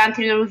of the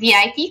anterior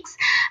uveitis.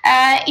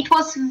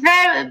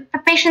 The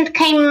patient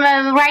came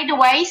right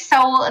away,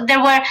 so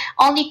there were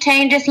only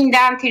changes in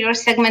the anterior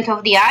segment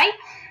of the eye.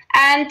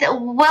 And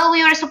well,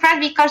 we were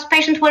surprised because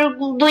patients were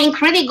doing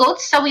really good.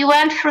 So we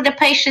went through the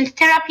patient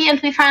therapy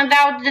and we found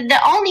out that the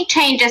only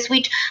changes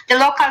which the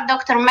local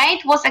doctor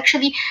made was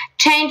actually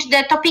change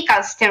the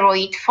topical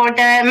steroid for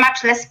the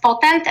much less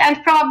potent,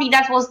 and probably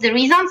that was the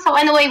reason. So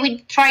anyway, we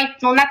tried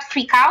to not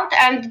freak out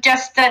and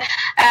just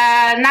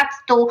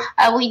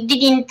we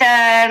didn't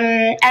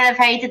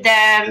elevate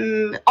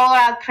the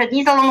oral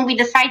prednisolone. We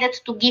decided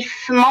to give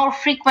more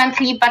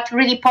frequently but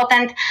really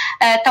potent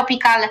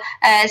topical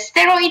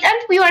steroid,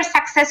 and we were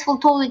successful.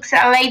 2 weeks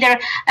later,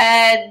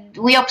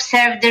 we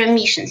observed the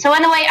remission. So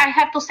anyway, I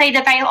have to say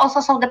that I also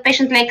saw the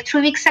patient like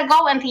 3 weeks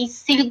ago, and he's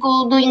still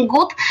doing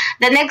good.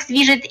 The next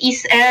visit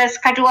is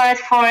scheduled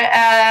for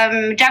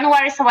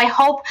January, so I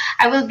hope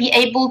I will be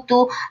able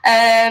to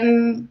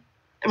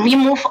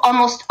remove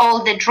almost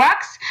all the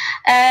drugs.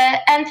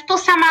 And to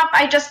sum up,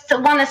 I just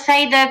want to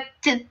say that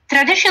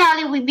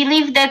traditionally we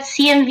believe that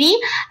CMV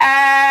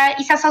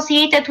is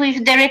associated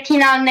with the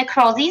retinal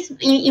necrosis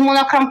in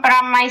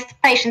immunocompromised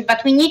patients,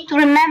 but we need to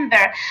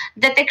remember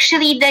that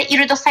actually the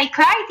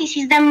iridocyclitis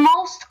is the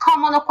most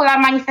common ocular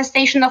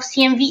manifestation of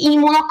CMV in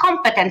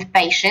immunocompetent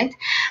patients.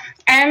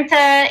 And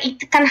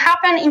it can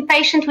happen in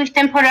patients with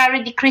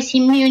temporary decreased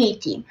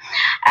immunity.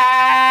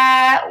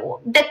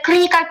 The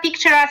clinical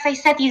picture, as I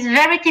said, is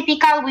very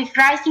typical with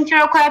rising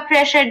intraocular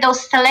pressure,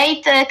 those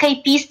stellate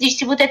KPs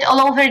distributed all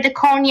over the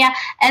cornea,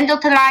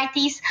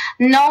 endotelitis,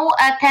 no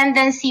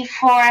tendency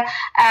for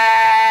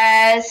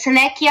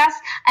synechias,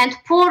 and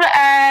poor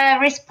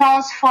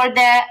response for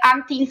the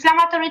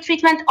anti-inflammatory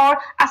treatment or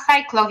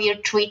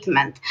acyclovir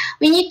treatment.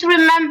 We need to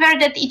remember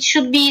that it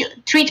should be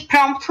treated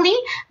promptly,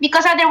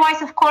 because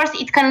otherwise, of course,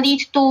 it can lead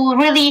to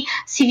really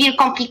severe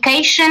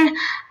complication.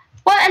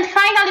 Well, and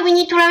finally, we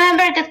need to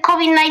remember that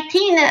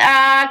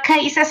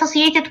COVID-19 is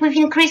associated with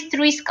increased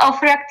risk of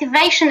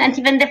reactivation and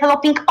even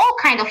developing all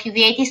kinds of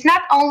uveitis,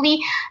 not only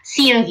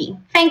CMV.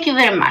 Thank you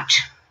very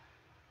much.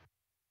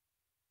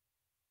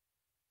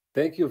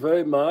 Thank you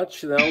very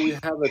much. Now we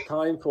have a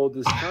time for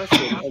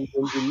discussion, and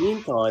in the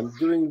meantime,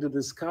 during the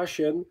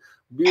discussion,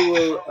 we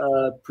will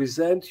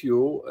present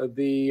you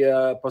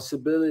the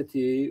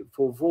possibility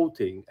for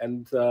voting,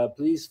 and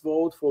please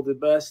vote for the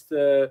best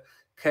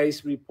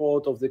case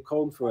report of the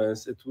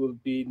conference. It will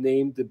be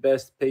named the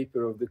best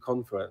paper of the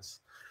conference.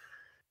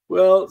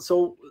 Well,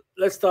 so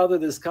let's start the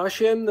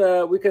discussion.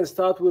 We can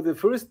start with the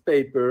first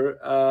paper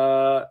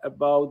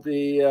about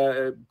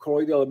the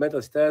choroidal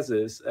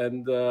metastasis.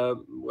 And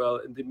well,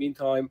 in the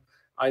meantime,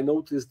 I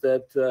noticed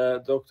that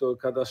Dr.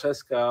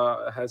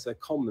 Kudasiewicz has a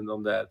comment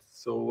on that.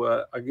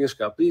 So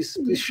Agnieszka, please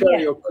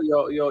share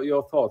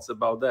your thoughts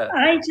about that.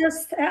 I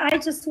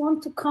just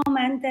want to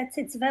comment that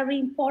it's very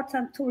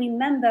important to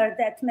remember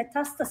that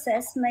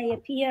metastases may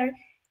appear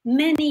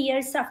many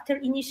years after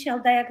initial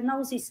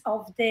diagnosis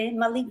of the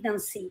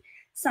malignancy.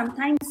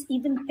 Sometimes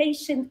even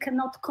patient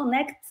cannot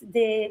connect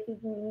the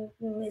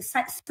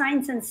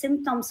signs and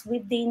symptoms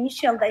with the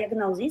initial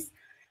diagnosis.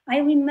 I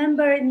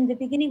remember in the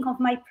beginning of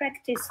my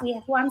practice, we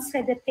once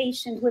had a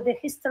patient with a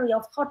history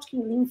of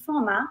Hodgkin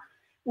lymphoma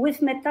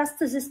with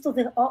metastasis to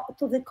the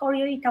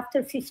choroid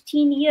after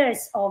 15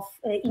 years of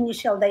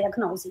initial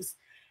diagnosis.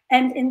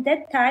 And in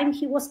that time,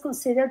 he was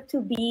considered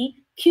to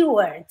be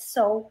cured.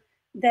 So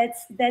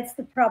that's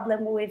the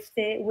problem with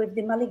the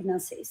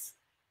malignancies.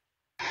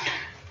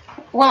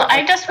 Well,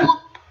 I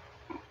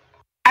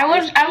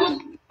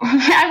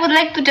would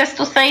like to just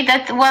to say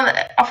that, well,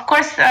 of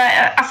course,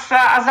 as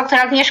Dr.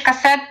 Agnieszka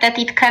said, that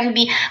it can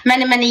be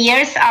many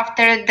years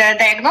after the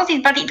diagnosis,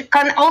 but it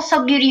can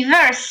also be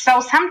reversed. So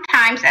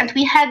sometimes, and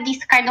we had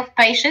this kind of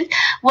patient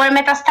where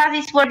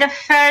metastases were the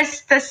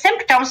first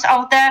symptoms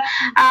of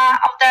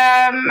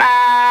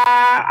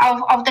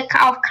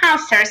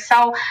cancer.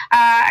 So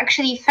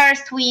actually,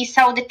 first we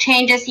saw the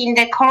changes in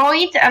the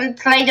choroid, and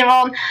later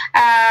on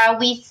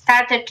we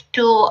started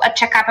to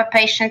check up a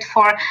patient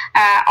for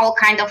all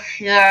kind of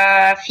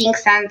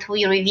things, and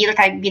we revealed,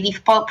 I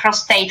believe,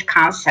 prostate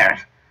cancer.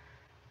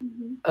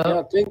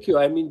 Yeah, thank you.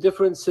 I mean,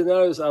 different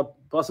scenarios are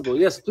possible.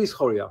 Yes, please,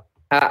 Horia.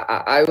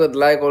 I would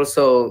like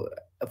also,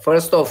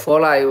 first of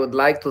all, I would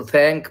like to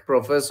thank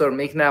Professor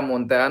Mihnea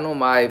Munteanu,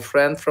 my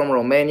friend from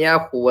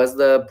Romania, who was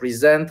the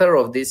presenter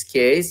of this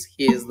case.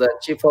 He is the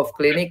chief of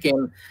clinic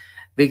in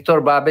Victor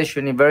Babeș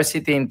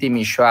University in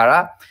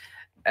Timisoara.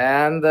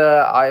 And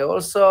I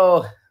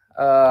also,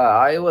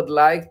 I would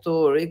like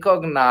to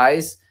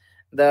recognize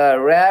the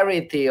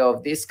rarity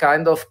of this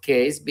kind of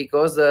case,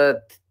 because the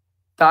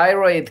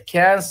thyroid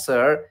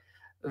cancer,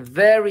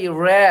 very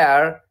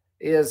rare,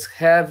 is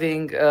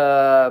having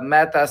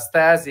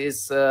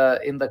metastasis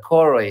in the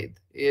choroid.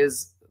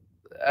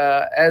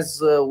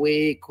 As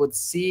we could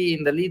see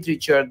in the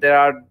literature, there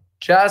are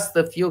just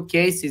a few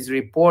cases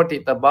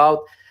reported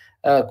about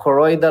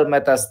choroidal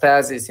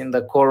metastasis in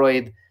the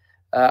choroid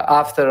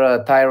after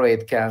a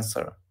thyroid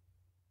cancer.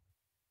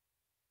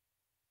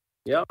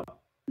 Yeah.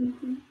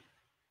 Mm-hmm.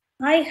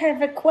 I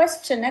have a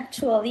question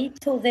actually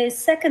to the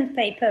second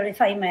paper,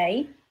 if I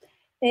may,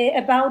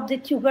 about the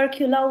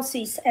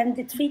tuberculosis and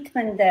the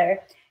treatment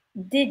there.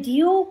 Did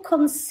you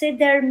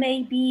consider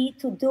maybe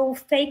to do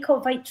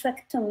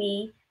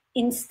phaco-vitrectomy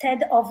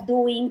instead of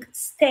doing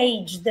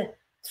staged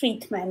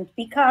treatment?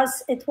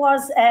 Because it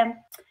was an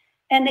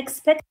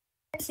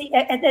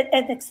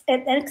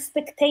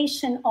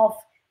expectation of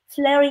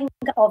flaring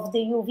of the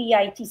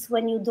uveitis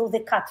when you do the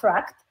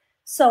cataract.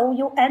 So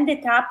you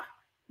ended up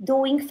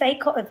doing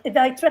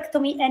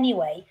vitrectomy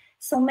anyway.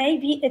 So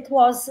maybe it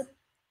was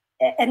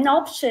an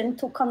option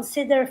to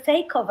consider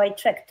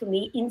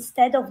phaco-vitrectomy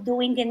instead of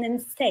doing it in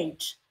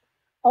stage.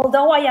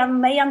 Although I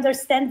may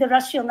understand the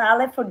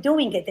rationale for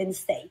doing it in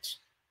stage.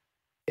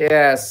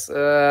 Yes,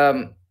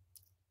 I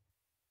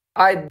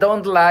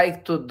don't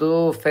like to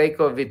do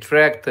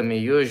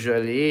phaco-vitrectomy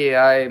usually.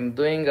 I'm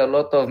doing a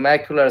lot of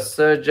macular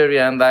surgery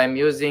and I'm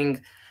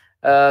using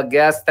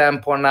gas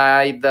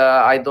tamponade.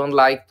 I don't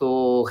like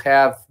to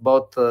have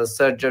both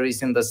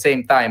surgeries in the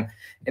same time.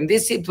 And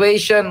this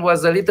situation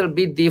was a little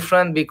bit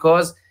different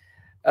because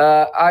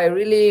I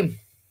really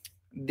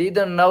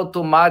didn't know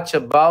too much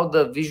about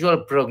the visual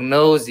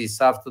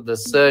prognosis after the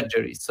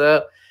surgery.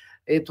 So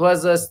it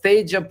was a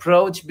stage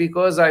approach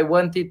because I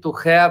wanted to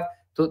have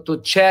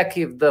to check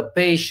if the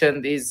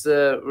patient is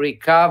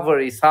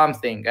recovering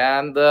something.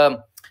 And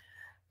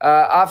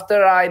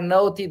after I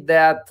noted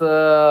that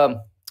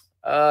the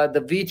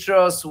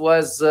vitreous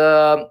was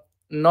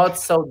not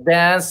so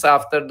dense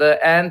after the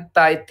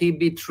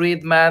anti-TB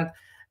treatment,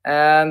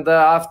 and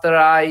after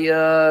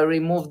I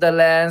removed the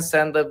lens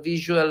and the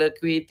visual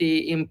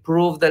acuity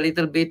improved a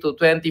little bit to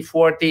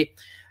 20/40,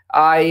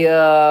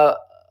 I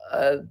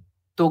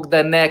took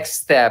the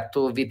next step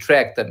to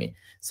vitrectomy.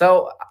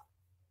 So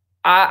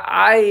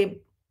I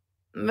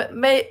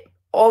may,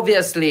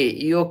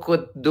 obviously you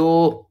could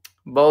do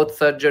both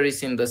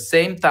surgeries in the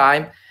same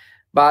time,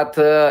 but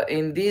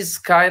in this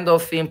kind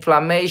of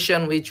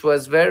inflammation, which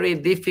was very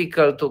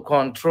difficult to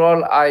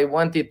control, I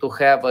wanted to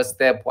have a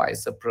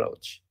stepwise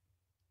approach.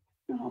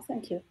 Oh,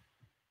 thank you.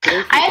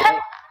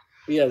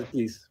 Yes,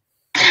 please.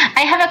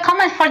 I have a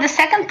comment for the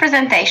second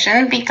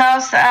presentation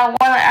because,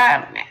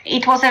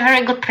 it was a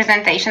very good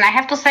presentation. I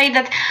have to say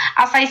that,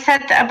 as I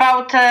said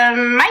about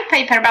my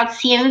paper about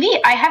CMV,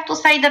 I have to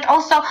say that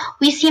also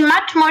we see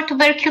much more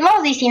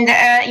tuberculosis in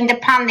the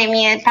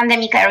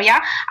pandemic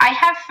area. I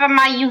have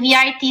my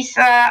uveitis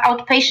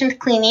outpatient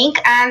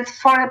clinic, and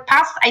for the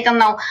past, I don't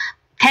know,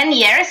 10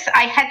 years,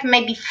 I had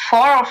maybe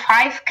 4 or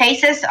 5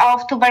 cases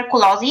of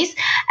tuberculosis,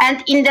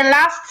 and in the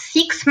last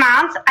 6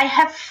 months, I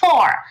have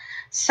 4.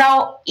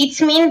 So it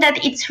means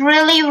that it's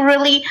really,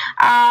 really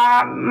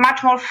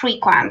much more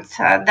frequent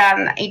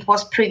than it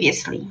was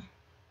previously.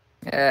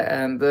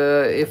 And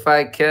if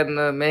I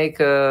can make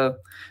a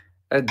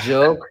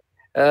joke,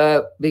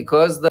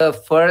 because the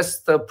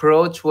first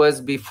approach was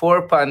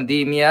before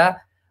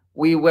pandemia,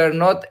 we were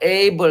not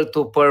able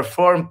to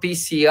perform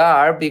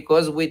PCR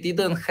because we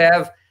didn't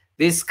have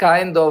this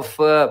kind of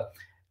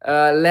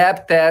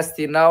lab test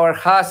in our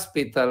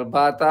hospital.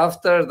 But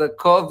after the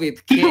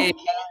COVID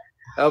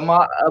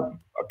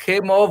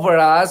came over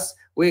us,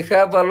 we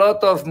have a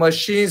lot of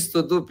machines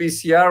to do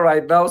PCR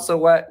right now, so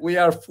we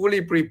are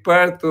fully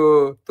prepared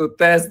to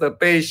test the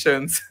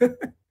patients.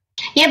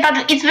 Yeah,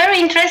 but it's very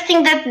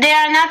interesting that there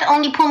are not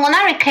only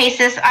pulmonary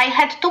cases. I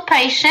had 2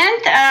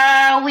 patients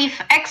with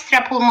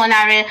extra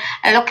pulmonary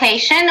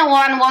location.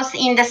 One was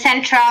in the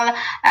central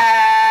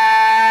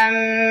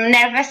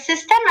nervous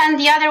system, and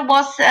the other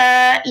was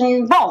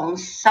in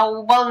bones.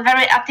 So, well,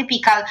 very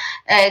atypical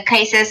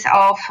cases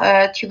of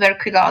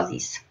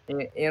tuberculosis.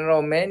 In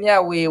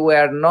Romania, we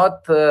were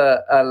not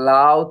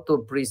allowed to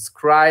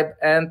prescribe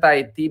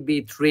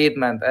anti-TB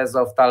treatment as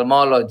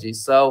ophthalmology.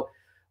 So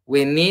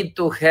we need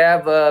to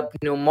have a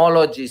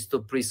pneumologist to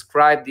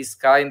prescribe this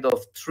kind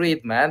of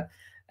treatment.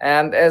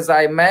 And as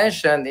I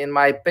mentioned in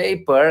my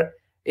paper,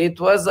 it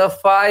was a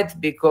fight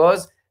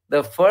because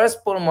the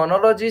first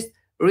pulmonologist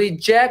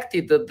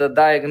rejected the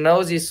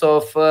diagnosis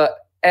of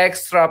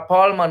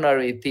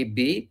extrapulmonary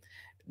TB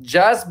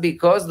just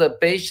because the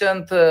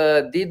patient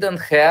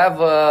didn't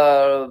have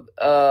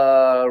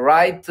a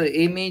right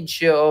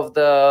image of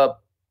the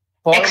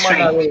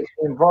pulmonary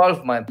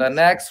involvement, an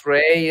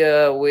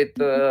X-ray with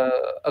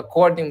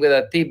according with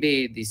a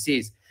TB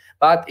disease.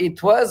 But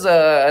it was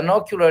an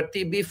ocular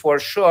TB for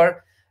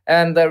sure,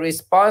 and the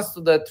response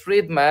to the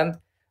treatment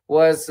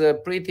was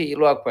pretty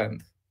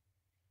eloquent.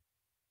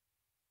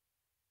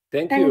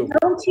 Thank you. And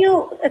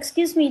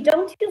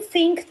don't you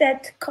think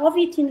that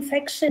COVID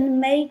infection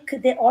make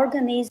the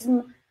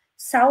organism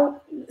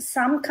some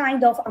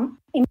kind of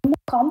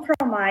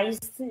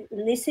immunocompromised,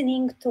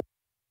 listening to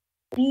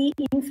B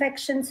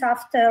infections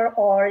after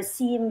or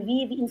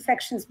CMV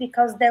infections,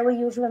 because they were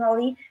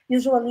usually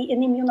in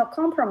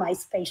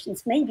immunocompromised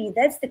patients? Maybe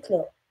that's the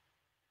clue.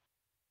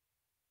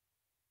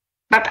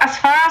 But as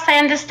far as I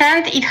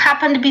understand, it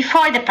happened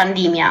before the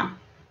pandemic.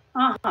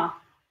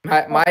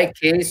 My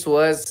case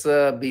was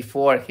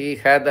before. He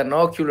had an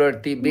ocular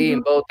TB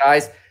in both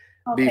eyes.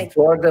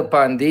 Before the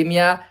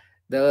pandemic.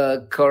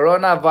 The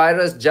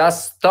coronavirus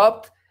just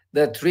stopped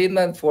the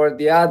treatment for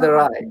the other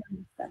eye.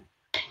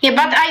 Yeah,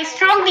 but I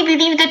strongly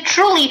believe that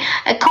truly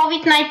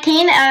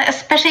COVID-19,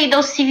 especially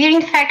those severe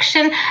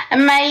infections,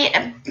 may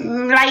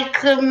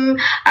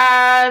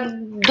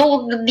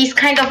do this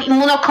kind of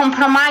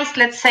immunocompromised,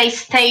 let's say,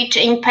 stage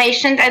in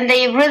patient, and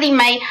they really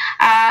may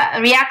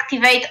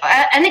reactivate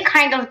any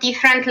kind of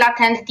different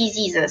latent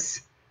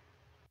diseases.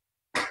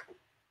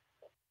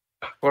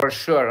 For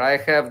sure, I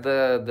have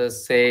the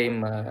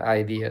same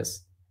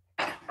ideas.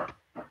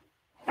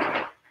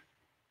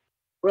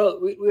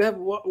 Well, we have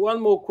one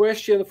more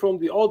question from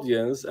the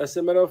audience. As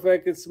a matter of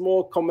fact, it's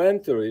more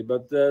commentary,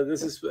 but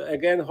this is,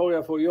 again,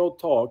 Horia, for your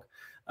talk.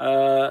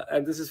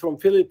 And this is from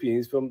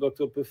Philippines, from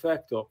Dr.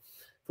 Perfecto.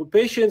 For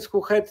patients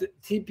who had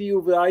TB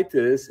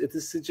uveitis, it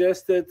is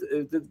suggested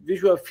that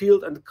visual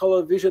field and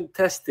color vision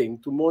testing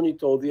to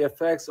monitor the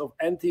effects of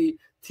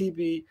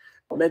anti-TB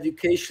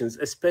medications,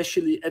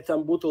 especially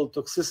ethambutol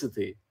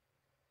toxicity.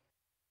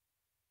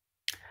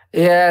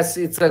 Yes,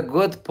 it's a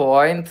good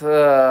point.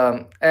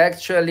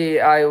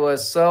 Actually, I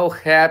was so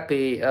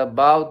happy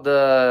about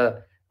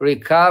the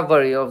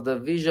recovery of the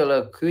visual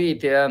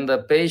acuity and the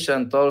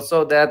patient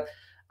also that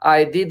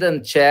I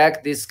didn't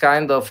check this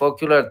kind of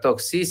ocular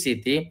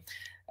toxicity.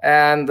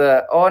 And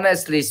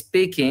honestly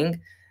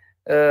speaking,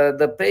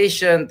 the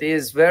patient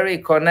is very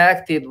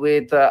connected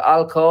with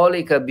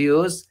alcoholic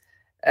abuse.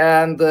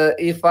 And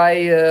if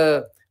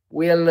I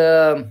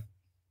will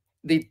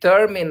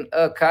determine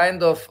a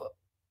kind of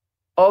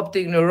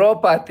optic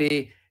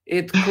neuropathy,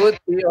 it could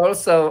be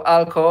also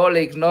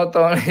alcoholic, not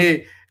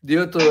only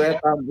due to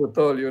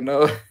ethambutol, you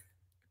know.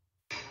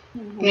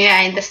 Yeah,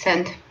 I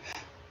understand.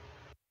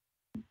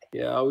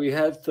 Yeah, we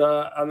had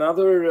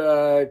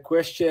another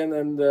question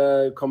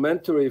and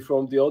commentary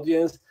from the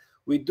audience.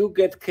 We do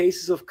get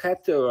cases of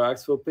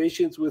cataracts for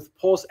patients with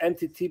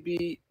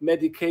post-anti-TB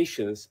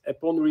medications.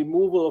 Upon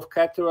removal of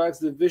cataracts,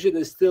 the vision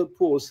is still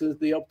poor since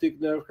the optic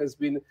nerve has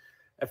been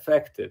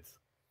affected.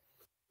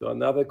 So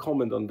another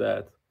comment on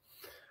that.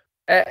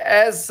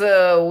 As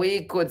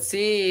we could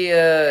see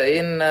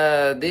in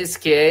this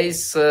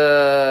case,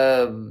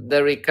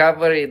 the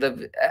recovery,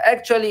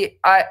 actually,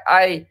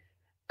 I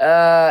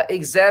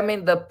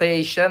examined the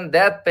patient,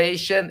 that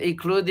patient,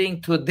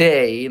 including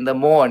today in the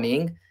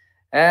morning,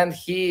 and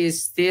he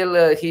is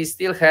still he's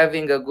still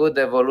having a good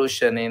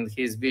evolution in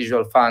his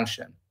visual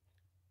function.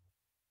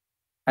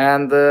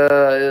 And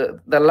the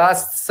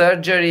last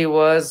surgery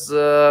was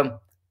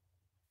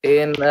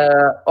in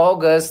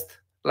August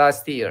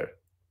last year.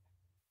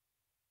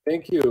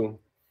 Thank you.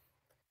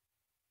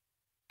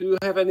 Do you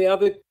have any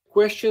other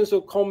questions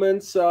or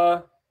comments?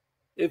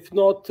 If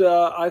not,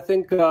 I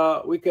think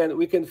we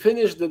can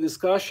finish the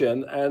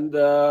discussion. And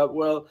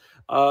well,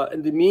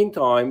 in the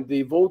meantime,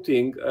 the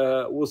voting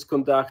was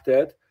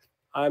conducted.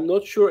 I'm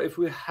not sure if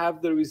we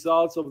have the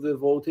results of the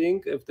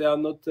voting. If they are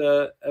not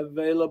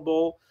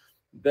available,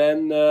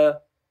 then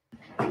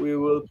we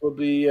will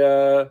probably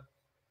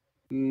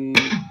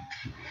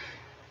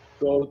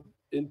go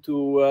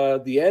into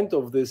the end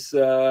of this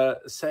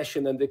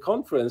session and the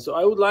conference. So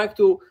I would like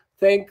to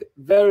thank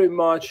very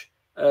much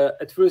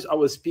at first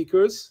our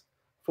speakers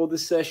for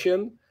this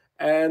session,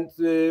 and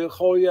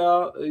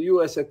Horia,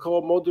 you as a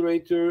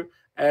co-moderator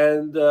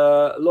and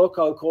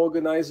local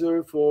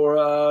co-organizer for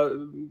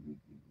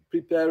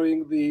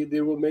preparing the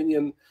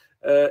Romanian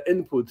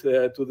input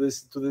to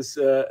this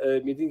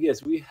meeting.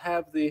 Yes, we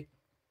have the,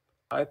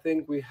 I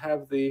think we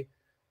have the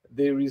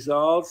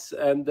results,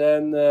 and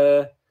then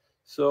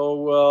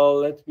so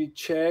let me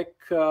check.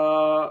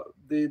 The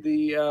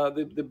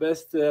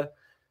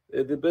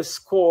best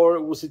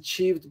score was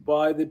achieved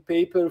by the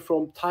paper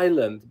from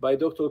Thailand by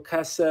Dr.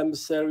 Kasem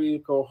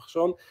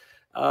Seri-Korshon,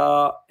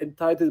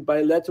 entitled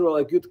 "Bilateral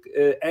Acute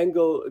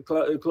Angle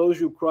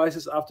Closure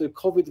Crisis After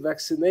COVID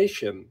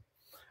Vaccination."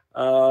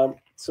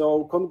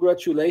 So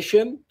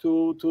congratulations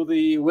to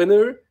the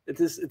winner. It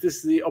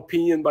is the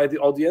opinion by the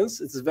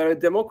audience. It's a very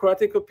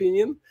democratic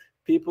opinion.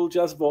 People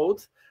just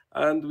vote,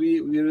 and we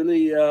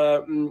really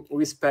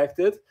respect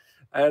it.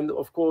 And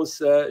of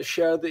course,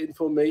 share the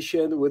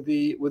information with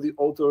the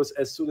authors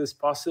as soon as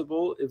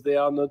possible if they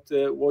are not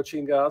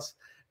watching us.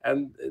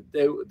 And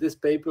this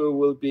paper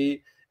will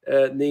be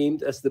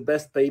named as the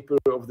best paper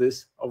of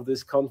this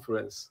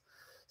conference.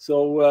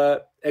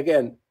 So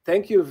again,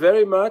 thank you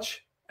very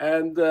much,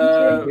 and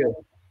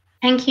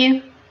thank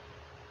you.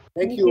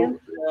 Thank you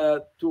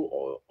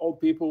to all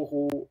people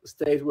who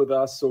stayed with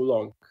us so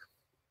long.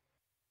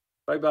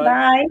 Bye-bye.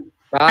 Bye.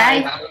 Bye.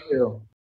 Thank you.